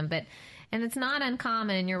phenomenon, and it's not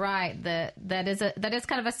uncommon. And you're right, that is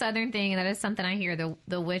kind of a southern thing, and that is something I hear.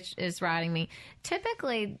 The witch is riding me.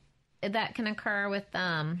 Typically, that can occur with they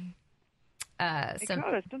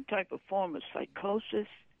call it some type of form of psychosis.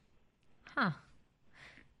 Huh.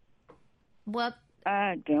 Well,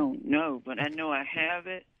 I don't know, but I know I have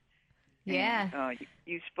it. Yeah. And,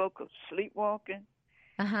 you spoke of sleepwalking.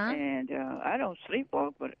 Uh-huh. And I don't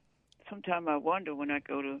sleepwalk, but sometimes I wonder when I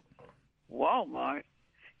go to Walmart,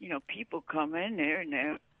 people come in there in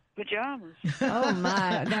their pajamas. Oh,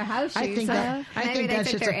 my. Their house shoes. I think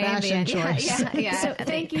that's just a fashion choice. Yeah. So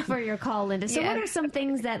thank you for your call, Linda. So what are some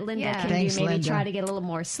things that Linda can do? Maybe Linda. Try to get a little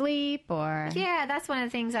more sleep, or... Yeah, that's one of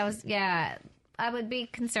the things I would be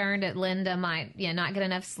concerned that Linda might, not get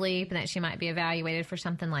enough sleep, and that she might be evaluated for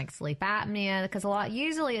something like sleep apnea, because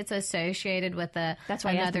usually it's associated with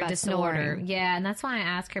another disorder. Snoring. Yeah, and that's why I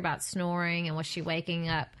asked her about snoring, and was she waking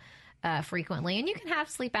up frequently. And you can have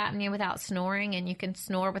sleep apnea without snoring, and you can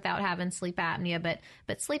snore without having sleep apnea, but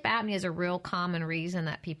sleep apnea is a real common reason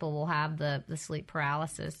that people will have the sleep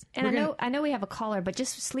paralysis. And I know we have a caller, but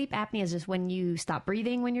just sleep apnea is just when you stop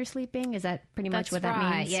breathing when you're sleeping. Is that pretty much what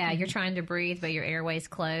that means? Yeah, you're trying to breathe, but your airway's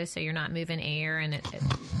closed, so you're not moving air, and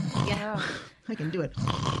I can do it.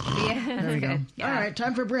 Yeah, there we go. Yeah. All right,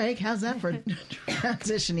 time for a break. How's that for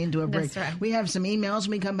transitioning to a break? That's right. We have some emails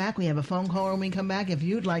when we come back. We have a phone call when we come back. If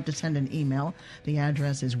you'd like to send an email, the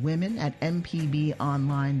address is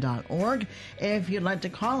women@mpbonline.org. If you'd like to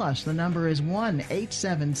call us, the number is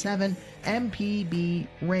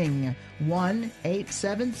 1-877-MPB-RING,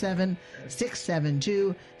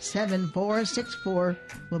 1-877-672-7464.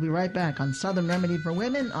 We'll be right back on Southern Remedy for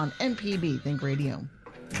Women on MPB Think Radio.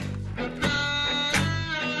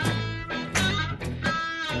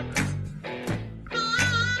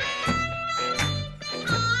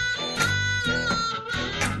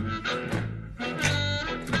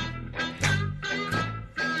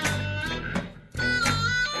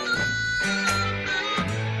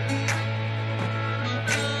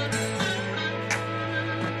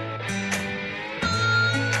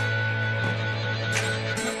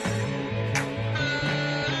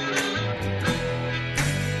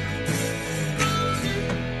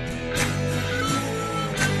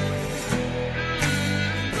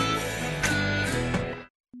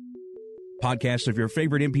 Podcasts of your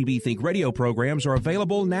favorite MPB Think Radio programs are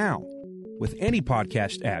available now. With any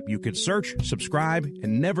podcast app, you can search, subscribe,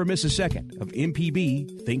 and never miss a second of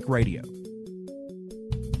MPB Think Radio.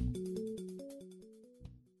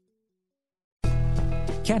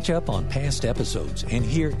 Catch up on past episodes and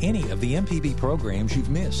hear any of the MPB programs you've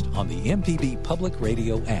missed on the MPB Public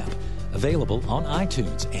Radio app. Available on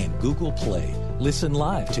iTunes and Google Play. Listen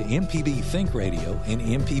live to MPB Think Radio and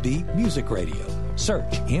MPB Music Radio.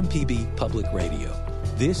 Search MPB Public Radio.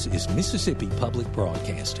 This is Mississippi Public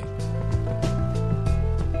Broadcasting.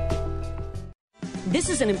 This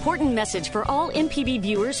is an important message for all MPB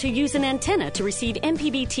viewers who use an antenna to receive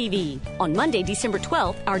MPB TV. On Monday, December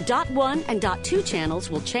 12th, our .1 and .2 channels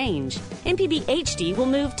will change. MPB HD will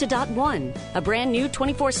move to .1. A brand new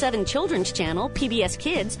 24/7 children's channel, PBS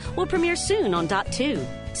Kids, will premiere soon on .2.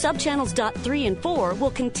 Subchannels .3 and 4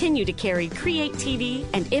 will continue to carry Create TV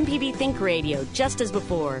and MPB Think Radio just as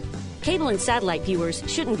before. Cable and satellite viewers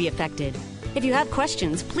shouldn't be affected. If you have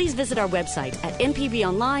questions, please visit our website at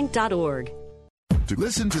mpbonline.org. To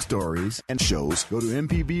listen to stories and shows, go to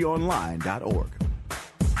mpbonline.org.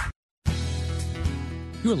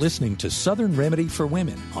 You're listening to Southern Remedy for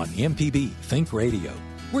Women on MPB Think Radio.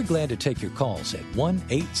 We're glad to take your calls at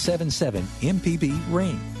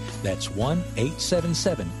 1-877-MPB-RING. That's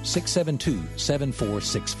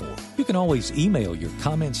 1-877-672-7464. You can always email your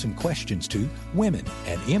comments and questions to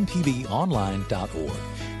women@mpbonline.org.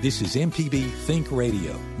 This is MPB Think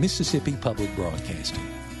Radio, Mississippi Public Broadcasting.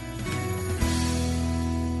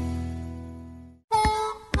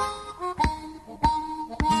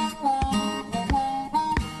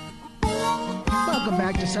 Welcome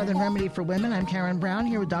back to Southern Remedy for Women. I'm Karen Brown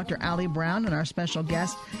here with Dr. Allie Brown and our special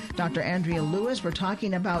guest, Dr. Andrea Lewis. We're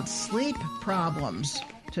talking about sleep problems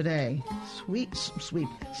today. Sleep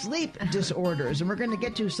disorders. And we're going to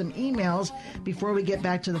get to some emails before we get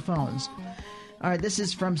back to the phones. All right, this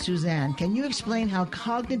is from Suzanne. Can you explain how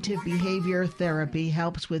cognitive behavior therapy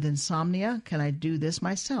helps with insomnia? Can I do this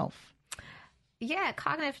myself? Yeah,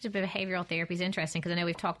 cognitive behavioral therapy is interesting because I know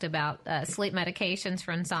we've talked about sleep medications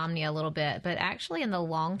for insomnia a little bit, but actually in the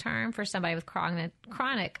long term for somebody with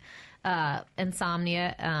chronic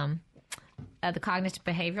insomnia, the cognitive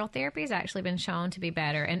behavioral therapy has actually been shown to be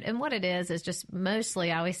better. And what it is just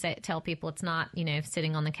mostly, I always tell people it's not,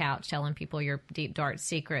 sitting on the couch telling people your deep, dark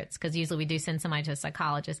secrets, because usually we do send somebody to a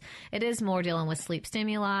psychologist. It is more dealing with sleep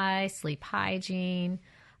stimuli, sleep hygiene.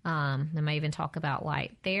 They may even talk about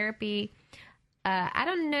light therapy. I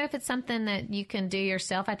don't know if it's something that you can do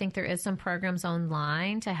yourself. I think there is some programs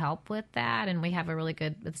online to help with that, and we have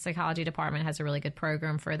the psychology department has a really good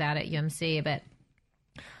program for that at UMC, but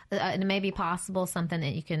it may be possible something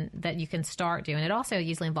that you can start doing. It also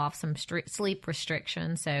usually involves some sleep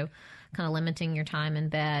restrictions, so kind of limiting your time in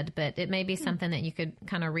bed, but it may be something that you could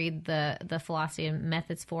kind of read the philosophy and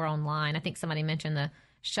methods for online. I think somebody mentioned the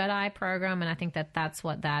Shut-Eye program, and I think that's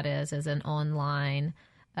what that is an online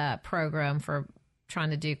program for trying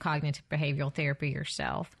to do cognitive behavioral therapy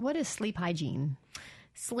yourself. What is sleep hygiene?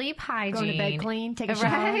 Sleep hygiene. Go to bed clean, take a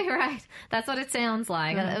shower. Right. That's what it sounds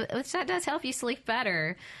like. Which that does help you sleep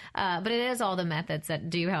better. But it is all the methods that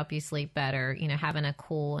do help you sleep better. Having a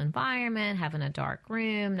cool environment, having a dark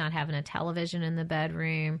room, not having a television in the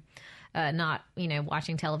bedroom, not,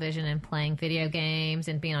 watching television and playing video games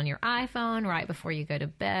and being on your iPhone right before you go to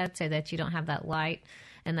bed so that you don't have that light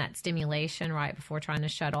and that stimulation right before trying to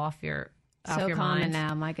shut off your common mind.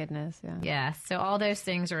 now, my goodness. Yeah. So all those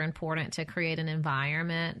things are important to create an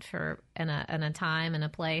environment and a time and a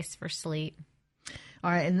place for sleep.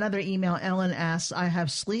 All right. Another email. Ellen asks, I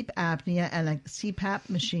have sleep apnea and a CPAP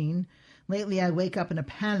machine. Lately, I wake up in a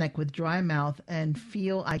panic with dry mouth and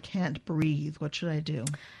feel I can't breathe. What should I do?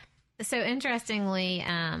 So interestingly,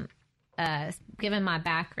 given my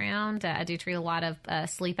background, I do treat a lot of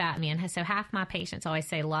sleep apnea. And so half my patients always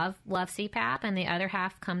say love CPAP, and the other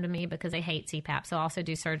half come to me because they hate CPAP. So I also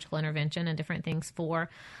do surgical intervention and different things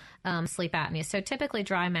for sleep apnea. So typically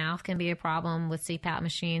dry mouth can be a problem with CPAP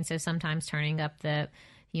machines. So sometimes turning up the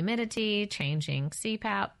humidity, changing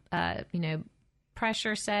CPAP,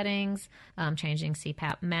 pressure settings, changing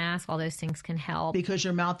CPAP mask, all those things can help. Because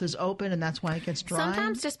your mouth is open and that's why it gets dry?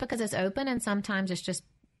 Sometimes just because it's open, and sometimes it's just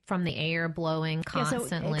from the air blowing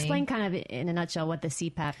constantly. So explain kind of in a nutshell what the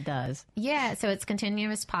CPAP does. Yeah, so it's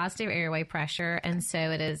continuous positive airway pressure, and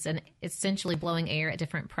so it is essentially blowing air at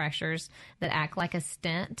different pressures that act like a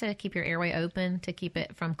stent to keep your airway open, to keep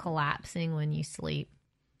it from collapsing when you sleep.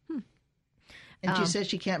 And she says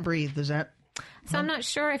she can't breathe. Is that... So I'm not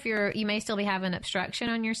sure if you may still be having obstruction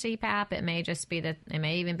on your CPAP. It may just be that it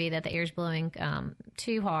may even be that the air's blowing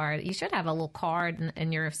too hard. You should have a little card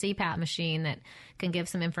in your CPAP machine that can give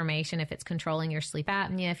some information if it's controlling your sleep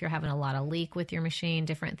apnea, if you're having a lot of leak with your machine,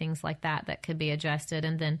 different things like that could be adjusted.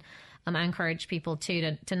 And then I encourage people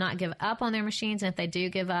to not give up on their machines, and if they do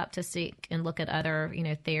give up, to seek and look at other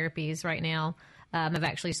therapies. Right now, I'm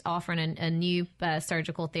actually offering a new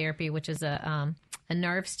surgical therapy, which is a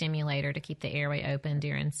nerve stimulator to keep the airway open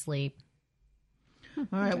during sleep. All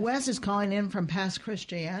right, Wes is calling in from Pass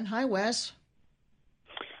Christian. Hi, Wes.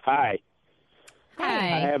 Hi.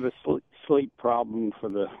 Hi. I have a sleep problem for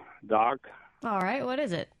the doc. All right, what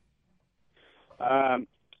is it? I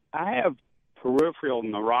have peripheral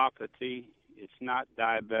neuropathy. It's not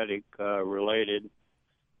diabetic related,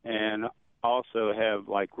 and also have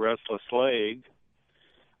like restless leg.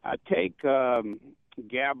 I take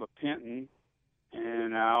gabapentin,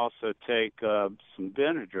 and I also take some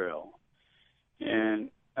Benadryl. And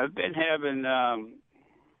I've been having, I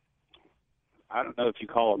don't know if you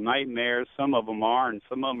call it nightmares. Some of them are, and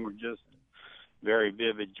some of them are just very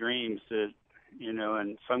vivid dreams that,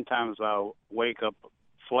 and sometimes I'll wake up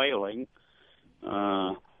flailing.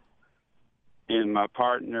 And my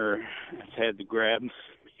partner has had to grab me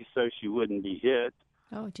so she wouldn't be hit.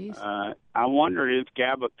 Oh, geez. I wonder if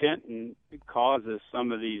gabapentin causes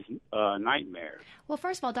some of these nightmares. Well,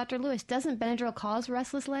 first of all, Dr. Lewis, doesn't Benadryl cause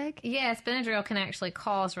restless leg? Yes, Benadryl can actually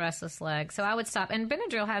cause restless leg. So I would stop. And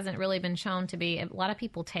Benadryl hasn't really been shown to be, a lot of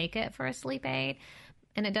people take it for a sleep aid,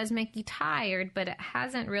 and it does make you tired, but it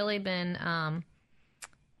hasn't really been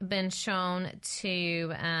shown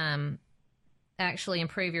to actually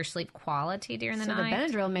improve your sleep quality during the night. So the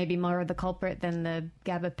Benadryl may be more of the culprit than the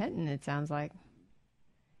gabapentin, it sounds like.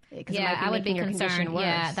 Yeah, I would be concerned.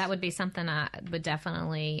 Yeah, that would be something I would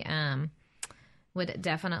definitely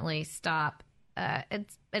stop.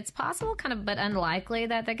 It's possible, kind of, but unlikely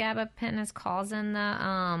that the gabapentin is causing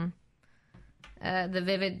the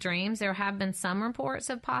vivid dreams. There have been some reports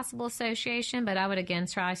of possible association, but I would again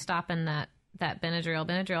try stopping that Benadryl.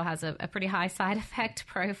 Benadryl has a pretty high side effect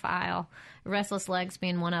profile, restless legs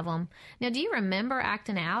being one of them. Now, do you remember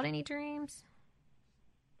acting out any dreams?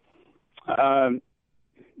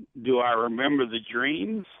 Do I remember the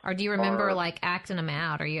dreams? Or do you remember, acting them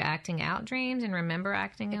out? Are you acting out dreams and remember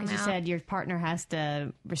acting them out? Because you said your partner has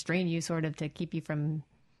to restrain you sort of to keep you from...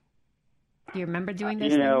 Do you remember doing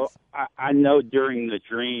those things? I know during the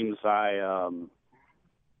dreams I,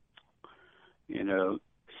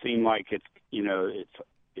 seem like it's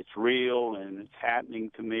real and it's happening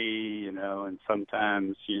to me, and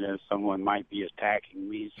sometimes, someone might be attacking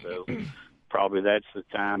me, so probably that's the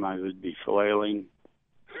time I would be flailing.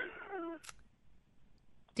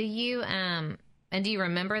 Do you and do you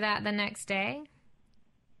remember that the next day?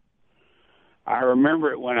 I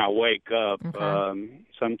remember it when I wake up. Okay.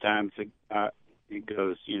 Sometimes it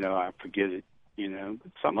goes, I forget it,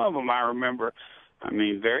 But some of them I remember,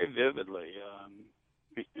 very vividly.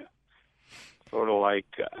 Sort of like,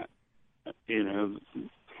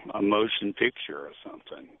 a motion picture or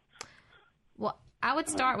something. Well, I would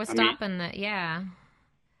start with stopping that. Yeah.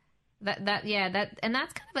 And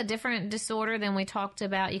that's kind of a different disorder than we talked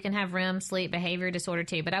about. You can have REM sleep behavior disorder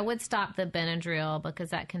too, but I would stop the Benadryl because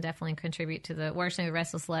that can definitely contribute to the worsening of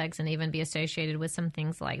restless legs and even be associated with some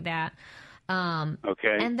things like that.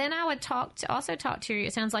 Okay. And then I would talk to you.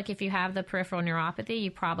 It sounds like if you have the peripheral neuropathy, you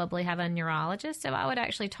probably have a neurologist. So I would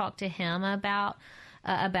actually talk to him about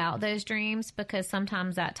those dreams, because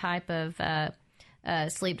sometimes that type of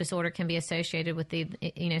sleep disorder can be associated with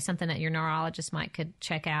something that your neurologist could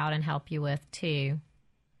check out and help you with too.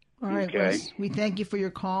 All right, Wes, we thank you for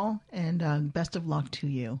your call, and best of luck to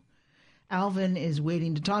you. Alvin is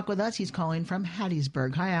waiting to talk with us. He's calling from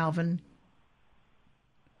Hattiesburg. Hi, Alvin.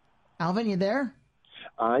 Alvin, you there?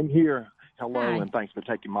 I'm here. Hello, Hi. and thanks for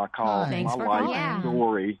taking my call. Thanks my for life calling.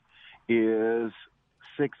 story is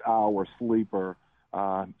 6-hour sleeper,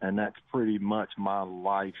 and that's pretty much my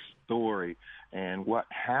life story. And what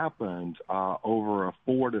happened over a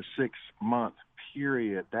 4 to 6 month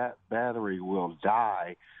period, that battery will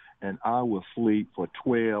die, and I will sleep for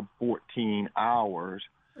 12, 14 hours.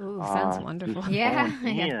 Ooh, sounds wonderful. Yeah,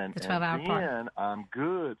 the 12-hour part. Then I'm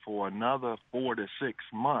good for another 4 to 6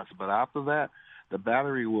 months. But after that, the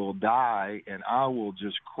battery will die, and I will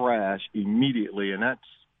just crash immediately. And that's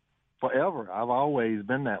forever. I've always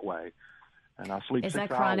been that way. And I sleep 6 hours. Is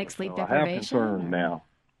that chronic sleep so deprivation? I have concern now.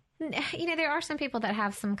 There are some people that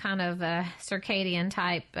have some kind of circadian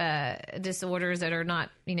type disorders that are not,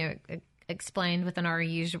 explained within our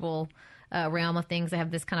usual realm of things. They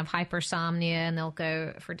have this kind of hypersomnia, and they'll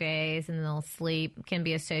go for days and they'll sleep. Can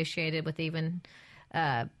be associated with even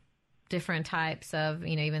different types of,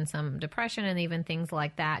 even some depression, and even things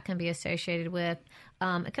like that can be associated with.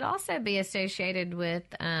 It could also be associated with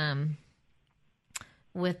not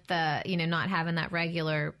having that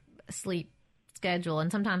regular sleep schedule.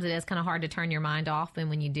 And sometimes it is kind of hard to turn your mind off. And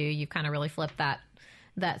when you do, you've kind of really flipped that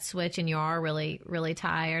switch and you are really, really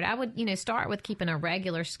tired. I would, start with keeping a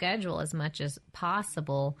regular schedule as much as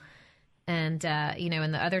possible. And,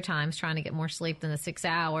 in the other times trying to get more sleep than the 6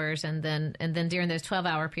 hours. And then during those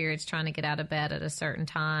 12-hour periods, trying to get out of bed at a certain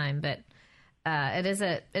time. But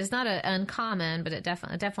it's not uncommon, but it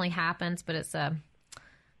definitely happens. But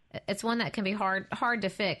it's one that can be hard to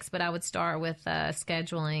fix. But I would start with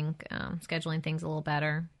scheduling things a little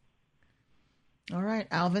better. All right,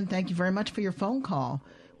 Alvin, thank you very much for your phone call.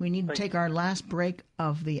 We need to take our last break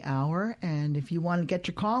of the hour, and if you want to get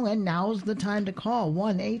your call in, now's the time to call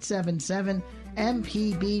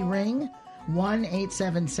 1-877-MPB-RING,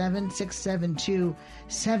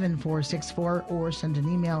 1-877-672-7464, or send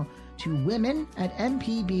an email to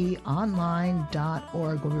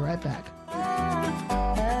women@mpbonline.org. We'll be right back.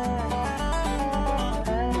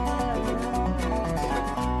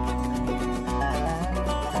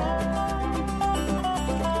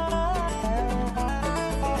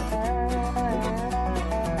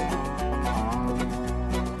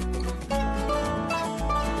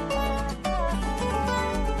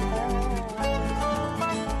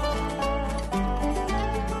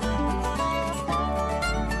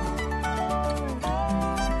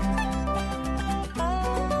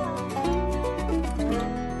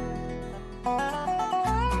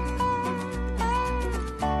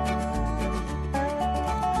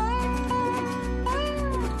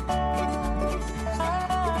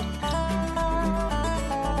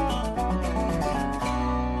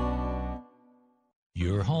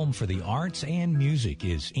 For the arts and music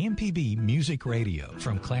is MPB Music Radio.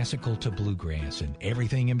 From classical to bluegrass and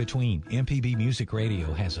everything in between, MPB Music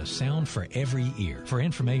Radio has a sound for every ear. For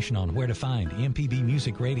information on where to find MPB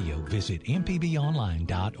Music Radio, visit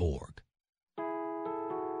mpbonline.org.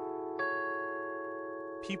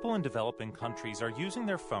 People in developing countries are using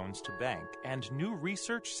their phones to bank, and new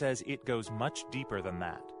research says it goes much deeper than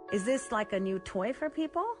that. Is this like a new toy for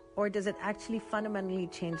people, or does it actually fundamentally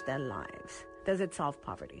change their lives? Does it solve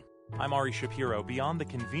poverty? I'm Ari Shapiro. Beyond the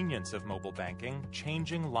convenience of mobile banking,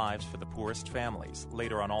 changing lives for the poorest families.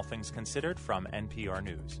 Later on All Things Considered from NPR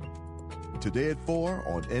News. Today at 4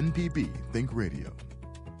 on NPB Think Radio.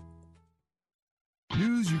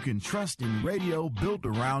 News you can trust in radio built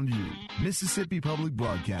around you. Mississippi Public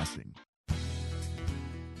Broadcasting.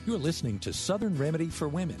 You're listening to Southern Remedy for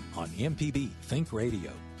Women on MPB Think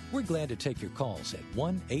Radio. We're glad to take your calls at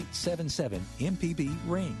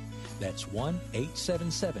 1-877-MPB-RING. That's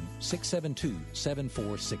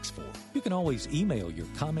 1-877-672-7464. You can always email your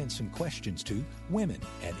comments and questions to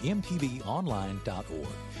women@mpbonline.org.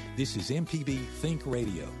 This is MPB Think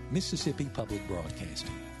Radio, Mississippi Public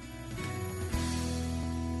Broadcasting.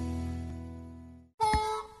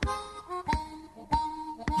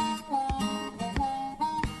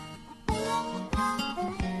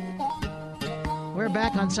 We're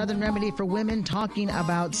back on Southern Remedy for Women talking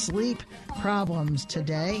about sleep problems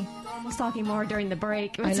today. Was talking more during the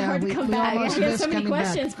break. It's I know, hard to come back. We have so many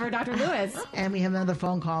questions for Dr. Lewis. And we have another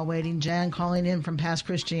phone call waiting. Jan calling in from Pass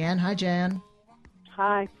Christian. Hi, Jan.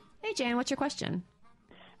 Hi. Hey, Jan, what's your question?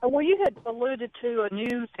 Well, you had alluded to a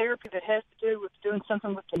new therapy that has to do with doing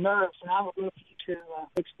something with the nerves, and I would love you to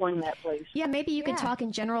explain that, please. Yeah, maybe you can talk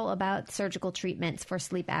in general about surgical treatments for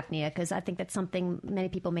sleep apnea, because I think that's something many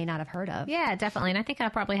people may not have heard of. Yeah, definitely. And I think I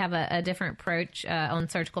probably have a different approach on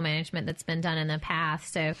surgical management that's been done in the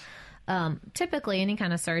past. So typically any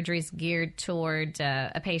kind of surgery is geared toward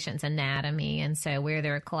a patient's anatomy, and so where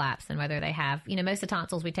they're collapsed and whether they have, most of the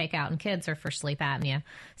tonsils we take out in kids are for sleep apnea.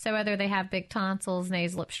 So whether they have big tonsils,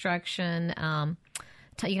 nasal obstruction,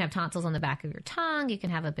 you can have tonsils on the back of your tongue, you can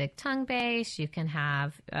have a big tongue base, you can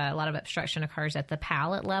have a lot of obstruction occurs at the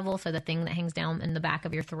palate level, so the thing that hangs down in the back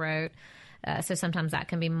of your throat. So sometimes that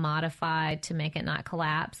can be modified to make it not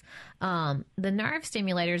collapse. The nerve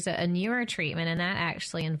stimulator is a newer treatment, and that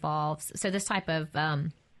actually involves, so this type of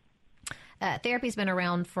therapy's been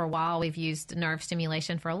around for a while. We've used nerve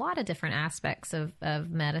stimulation for a lot of different aspects of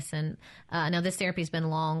medicine. Now, this therapy has been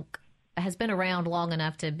around long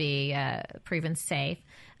enough to be proven safe.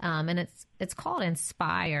 And it's called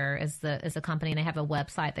Inspire is the company, and they have a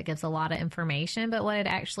website that gives a lot of information. But what it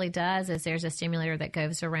actually does is there's a stimulator that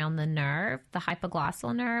goes around the nerve, the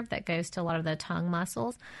hypoglossal nerve that goes to a lot of the tongue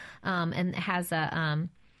muscles, and it has a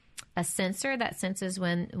sensor that senses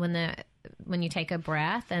when the when you take a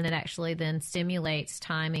breath, and it actually then stimulates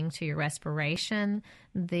timing to your respiration,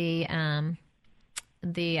 the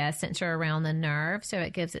sensor around the nerve, so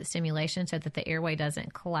it gives it stimulation so that the airway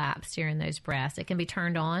doesn't collapse during those breaths. It can be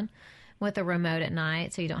turned on with a remote at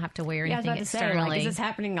night, so you don't have to wear anything externally. Is this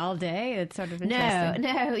happening all day? It's sort of interesting.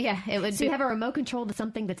 No, yeah, it would. So you have a remote control to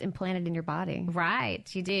something that's implanted in your body, right?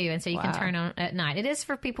 You do, and so you can turn on at night. It is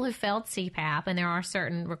for people who failed CPAP, and there are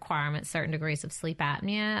certain requirements, certain degrees of sleep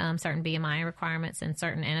apnea, certain BMI requirements, and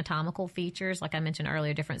certain anatomical features. Like I mentioned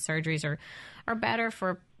earlier, different surgeries are better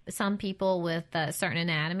for some people with certain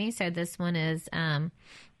anatomy. So this one is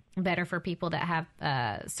better for people that have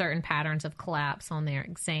certain patterns of collapse on their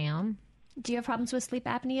exam. Do you have problems with sleep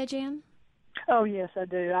apnea, Jan? Oh, yes, I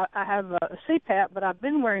do. I have a CPAP, but I've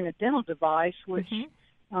been wearing a dental device, which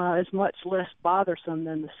is much less bothersome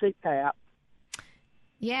than the CPAP.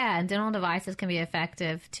 Yeah, and dental devices can be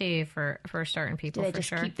effective, too, for certain people, do they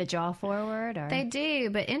just keep the jaw forward? Or? They do,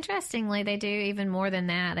 but interestingly, they do even more than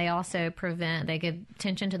that. They also they give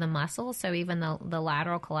tension to the muscles, so even the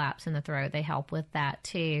lateral collapse in the throat, they help with that,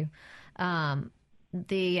 too.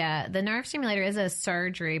 The nerve stimulator is a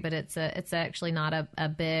surgery, but it's actually not a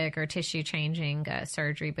big or tissue changing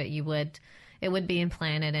surgery. But it would be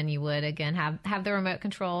implanted, and you would again have the remote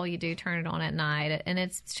control. You do turn it on at night, and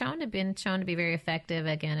it's been shown to be very effective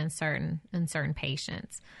again in certain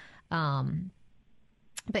patients.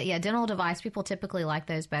 But yeah, dental device, people typically like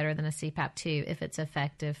those better than a CPAP too if it's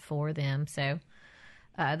effective for them. So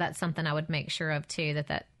that's something I would make sure of too,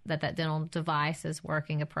 that dental device is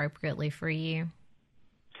working appropriately for you.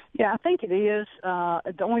 Yeah, I think it is.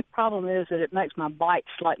 The only problem is that it makes my bite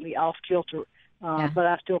slightly off kilter, but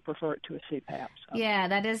I still prefer it to a CPAP. So. Yeah,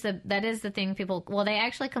 that is the thing. People, well, they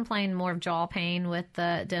actually complain more of jaw pain with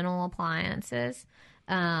the dental appliances.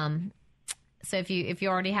 So if you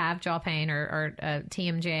already have jaw pain or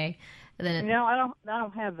TMJ, then I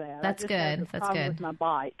don't have that. That's good. That's good. With my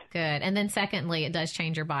bite. Good. And then secondly, it does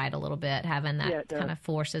change your bite a little bit, having that kind of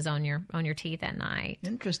forces on your teeth at night.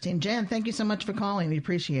 Interesting. Jan, thank you so much for calling. We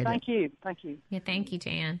appreciate it. Thank you. Yeah, thank you,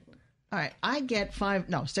 Jan. All right. I get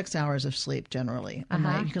 6 hours of sleep generally a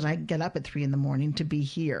night because I get up at 3 a.m. to be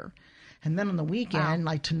here. And then on the weekend,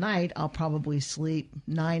 like tonight, I'll probably sleep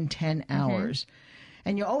 9-10 hours.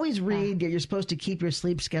 And you always read that you're supposed to keep your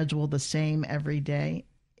sleep schedule the same every day.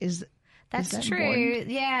 That's true. Important?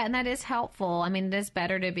 Yeah, and that is helpful. I mean, it is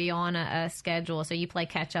better to be on a schedule, so you play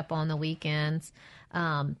catch up on the weekends.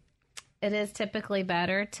 It is typically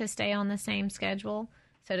better to stay on the same schedule,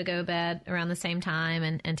 so to go to bed around the same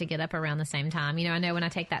time and to get up around the same time. I know when I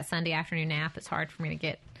take that Sunday afternoon nap, it's hard for me to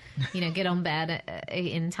get on bed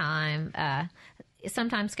in time.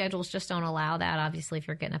 Sometimes schedules just don't allow that, obviously, if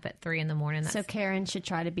you're getting up at 3 a.m. So Karen should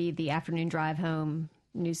try to be the afternoon drive home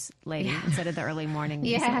news lady instead of the early morning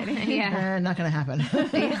news lady. Yeah. Not going to happen.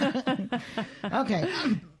 Okay.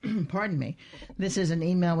 Pardon me. This is an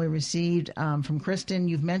email we received from Kristen.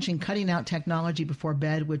 You've mentioned cutting out technology before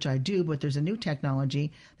bed, which I do, but there's a new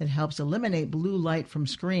technology that helps eliminate blue light from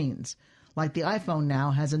screens. Like the iPhone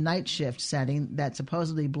now has a night shift setting that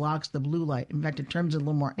supposedly blocks the blue light. In fact, it turns it a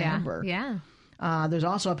little more amber. Yeah. There's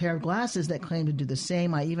also a pair of glasses that claim to do the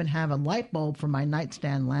same. I even have a light bulb for my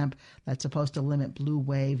nightstand lamp that's supposed to limit blue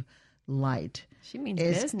wave light. She means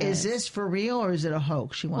business. Is this for real or is it a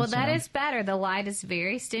hoax? She wants to know. Well, that is better. The light is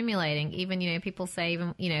very stimulating. Even, people say,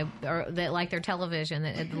 or that like their television,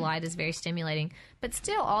 that the light is very stimulating. But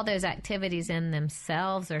still, all those activities in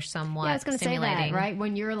themselves are somewhat I was going to say that, right?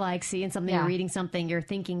 When you're like seeing something, you're reading something, you're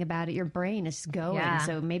thinking about it, your brain is going. Yeah.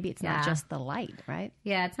 So maybe it's not just the light, right?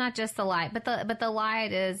 Yeah, it's not just the light, but the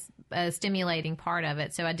light is a stimulating part of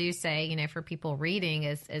it. So I do say, for people reading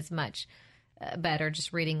is much better.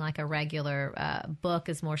 Just reading like a regular book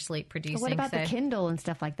is more sleep producing. What about the Kindle and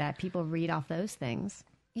stuff like that? People read off those things.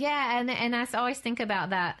 Yeah, and I always think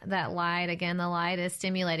about that light. Again, the light is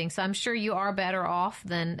stimulating. So I'm sure you are better off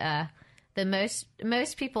than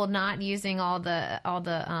most people not using all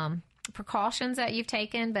the precautions that you've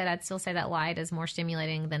taken. But I'd still say that light is more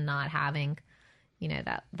stimulating than not having,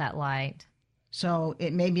 that light. So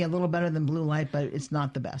it may be a little better than blue light, but it's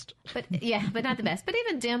not the best. But not the best. But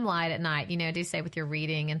even dim light at night, do say with your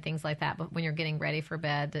reading and things like that. But when you're getting ready for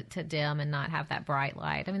bed, to dim and not have that bright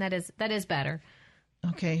light. I mean, that is better.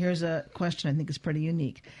 Okay, here's a question I think is pretty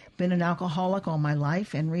unique. Been an alcoholic all my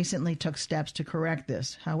life and recently took steps to correct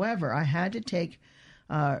this. However, I had to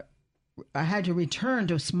return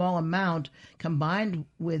to a small amount combined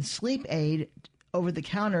with sleep aid over the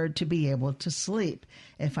counter to be able to sleep.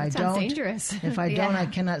 If I don't, dangerous. If I don't, I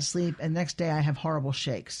cannot sleep. And next day I have horrible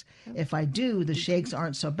shakes. If I do, the shakes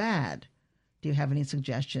aren't so bad. Do you have any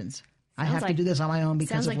suggestions? I have to do this on my own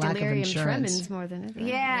because of lack of insurance. Tremens more than anything.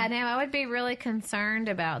 Yeah, no, I would be really concerned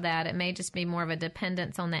about that. It may just be more of a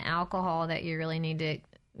dependence on the alcohol that you really need to,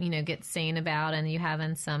 get seen about, and you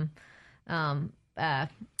having some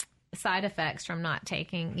side effects from not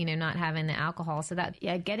taking, not having the alcohol. So that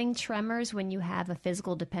getting tremors when you have a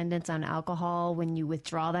physical dependence on alcohol, when you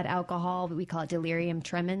withdraw that alcohol, we call it delirium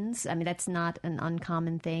tremens. I mean, that's not an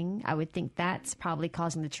uncommon thing. I would think that's probably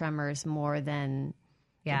causing the tremors more than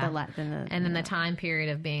then the time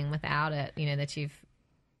period of being without it, that you've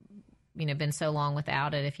been so long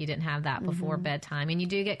without it, if you didn't have that before bedtime, and you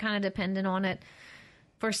do get kind of dependent on it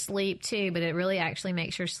for sleep too, but it really actually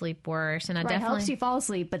makes your sleep worse. And it helps you fall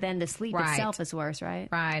asleep, but then the sleep itself is worse, right?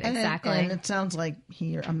 Right, exactly. And it sounds like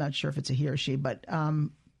I'm not sure if it's a he or she, but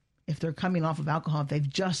if they're coming off of alcohol, if they've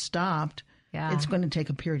just stopped, it's going to take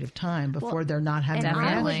a period of time before they're not having a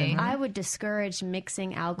reaction. I would discourage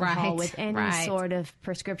mixing alcohol with any sort of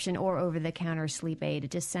prescription or over-the-counter sleep aid.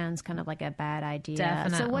 It just sounds kind of like a bad idea.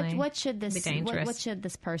 Definitely. So what should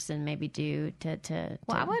this person maybe do to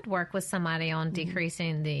Well, I would work with somebody on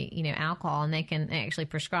decreasing the alcohol, and they can actually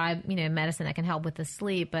prescribe medicine that can help with the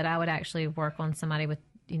sleep. But I would actually work on somebody with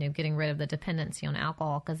getting rid of the dependency on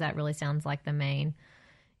alcohol, because that really sounds like the main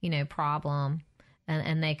problem,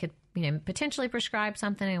 and they could potentially prescribe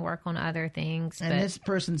something and work on other things. And this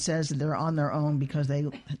person says that they're on their own because they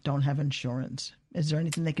don't have insurance. Is there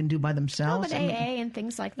anything they can do by themselves? No, but AA and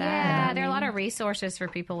things like that. Yeah, there are a lot of resources for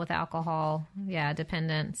people with alcohol,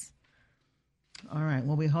 dependence. All right.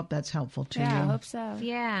 Well, we hope that's helpful to you. Yeah, I hope so.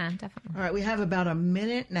 Yeah, definitely. All right. We have about a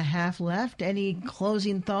minute and a half left. Any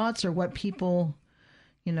closing thoughts or what people...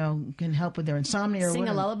 can help with their insomnia or sing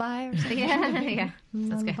a lullaby or something? Yeah.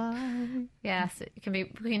 That's good. Yes, it can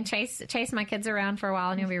be. We can chase my kids around for a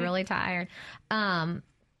while, and you'll be really tired. I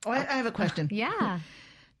have a question. Yeah.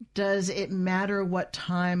 Does it matter what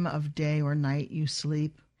time of day or night you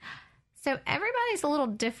sleep? So everybody's a little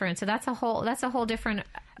different. So that's a whole different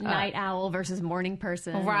night owl versus morning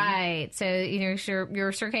person. Right. So, your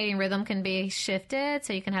circadian rhythm can be shifted.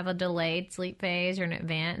 So you can have a delayed sleep phase or an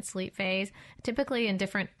advanced sleep phase, typically in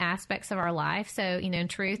different aspects of our life. So, in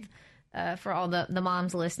truth, for all the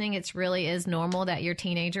moms listening, it really is normal that your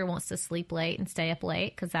teenager wants to sleep late and stay up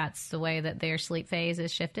late, because that's the way that their sleep phase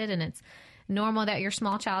is shifted. And it's normal that your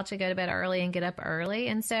small child should go to bed early and get up early.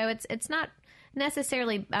 And so it's not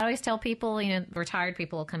necessarily, I always tell people, retired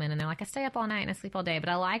people will come in and they're like, I stay up all night and I sleep all day, but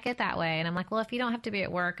I like it that way. And I'm like, well, if you don't have to be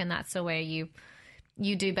at work and that's the way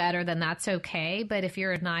you do better, then that's okay. But if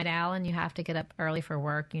you're a night owl and you have to get up early for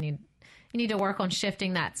work, you need to work on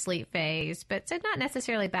shifting that sleep phase. But it's not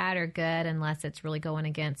necessarily bad or good unless it's really going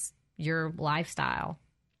against your lifestyle.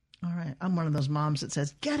 All right. I'm one of those moms that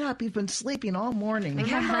says, get up. You've been sleeping all morning.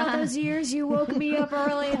 Remember all those years you woke me up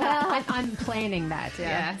early? I'm planning that.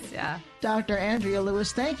 Yeah. Yes, yeah. Dr. Andrea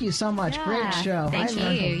Lewis, thank you so much. Yeah. Great show. Thank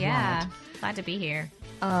you. Yeah. Glad to be here.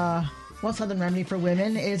 Southern Remedy for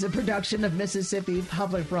Women is a production of Mississippi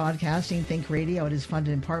Public Broadcasting Think Radio. It is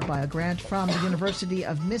funded in part by a grant from the University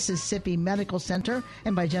of Mississippi Medical Center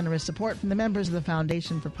and by generous support from the members of the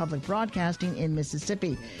Foundation for Public Broadcasting in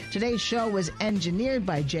Mississippi. Today's show was engineered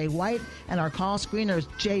by Jay White, and our call screener is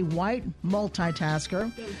Jay White,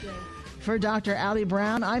 multitasker. For Dr. Allie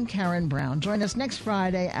Brown, I'm Karen Brown. Join us next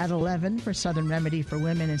Friday at 11 for Southern Remedy for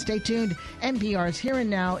Women. And stay tuned. NPR's Here and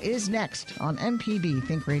Now is next on MPB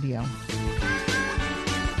Think Radio.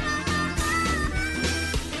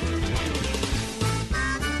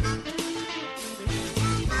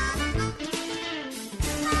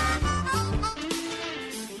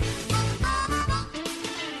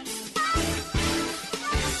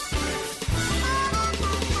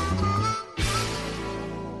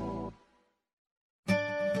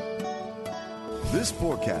 This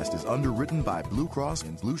forecast is underwritten by Blue Cross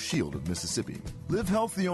and Blue Shield of Mississippi. Live healthy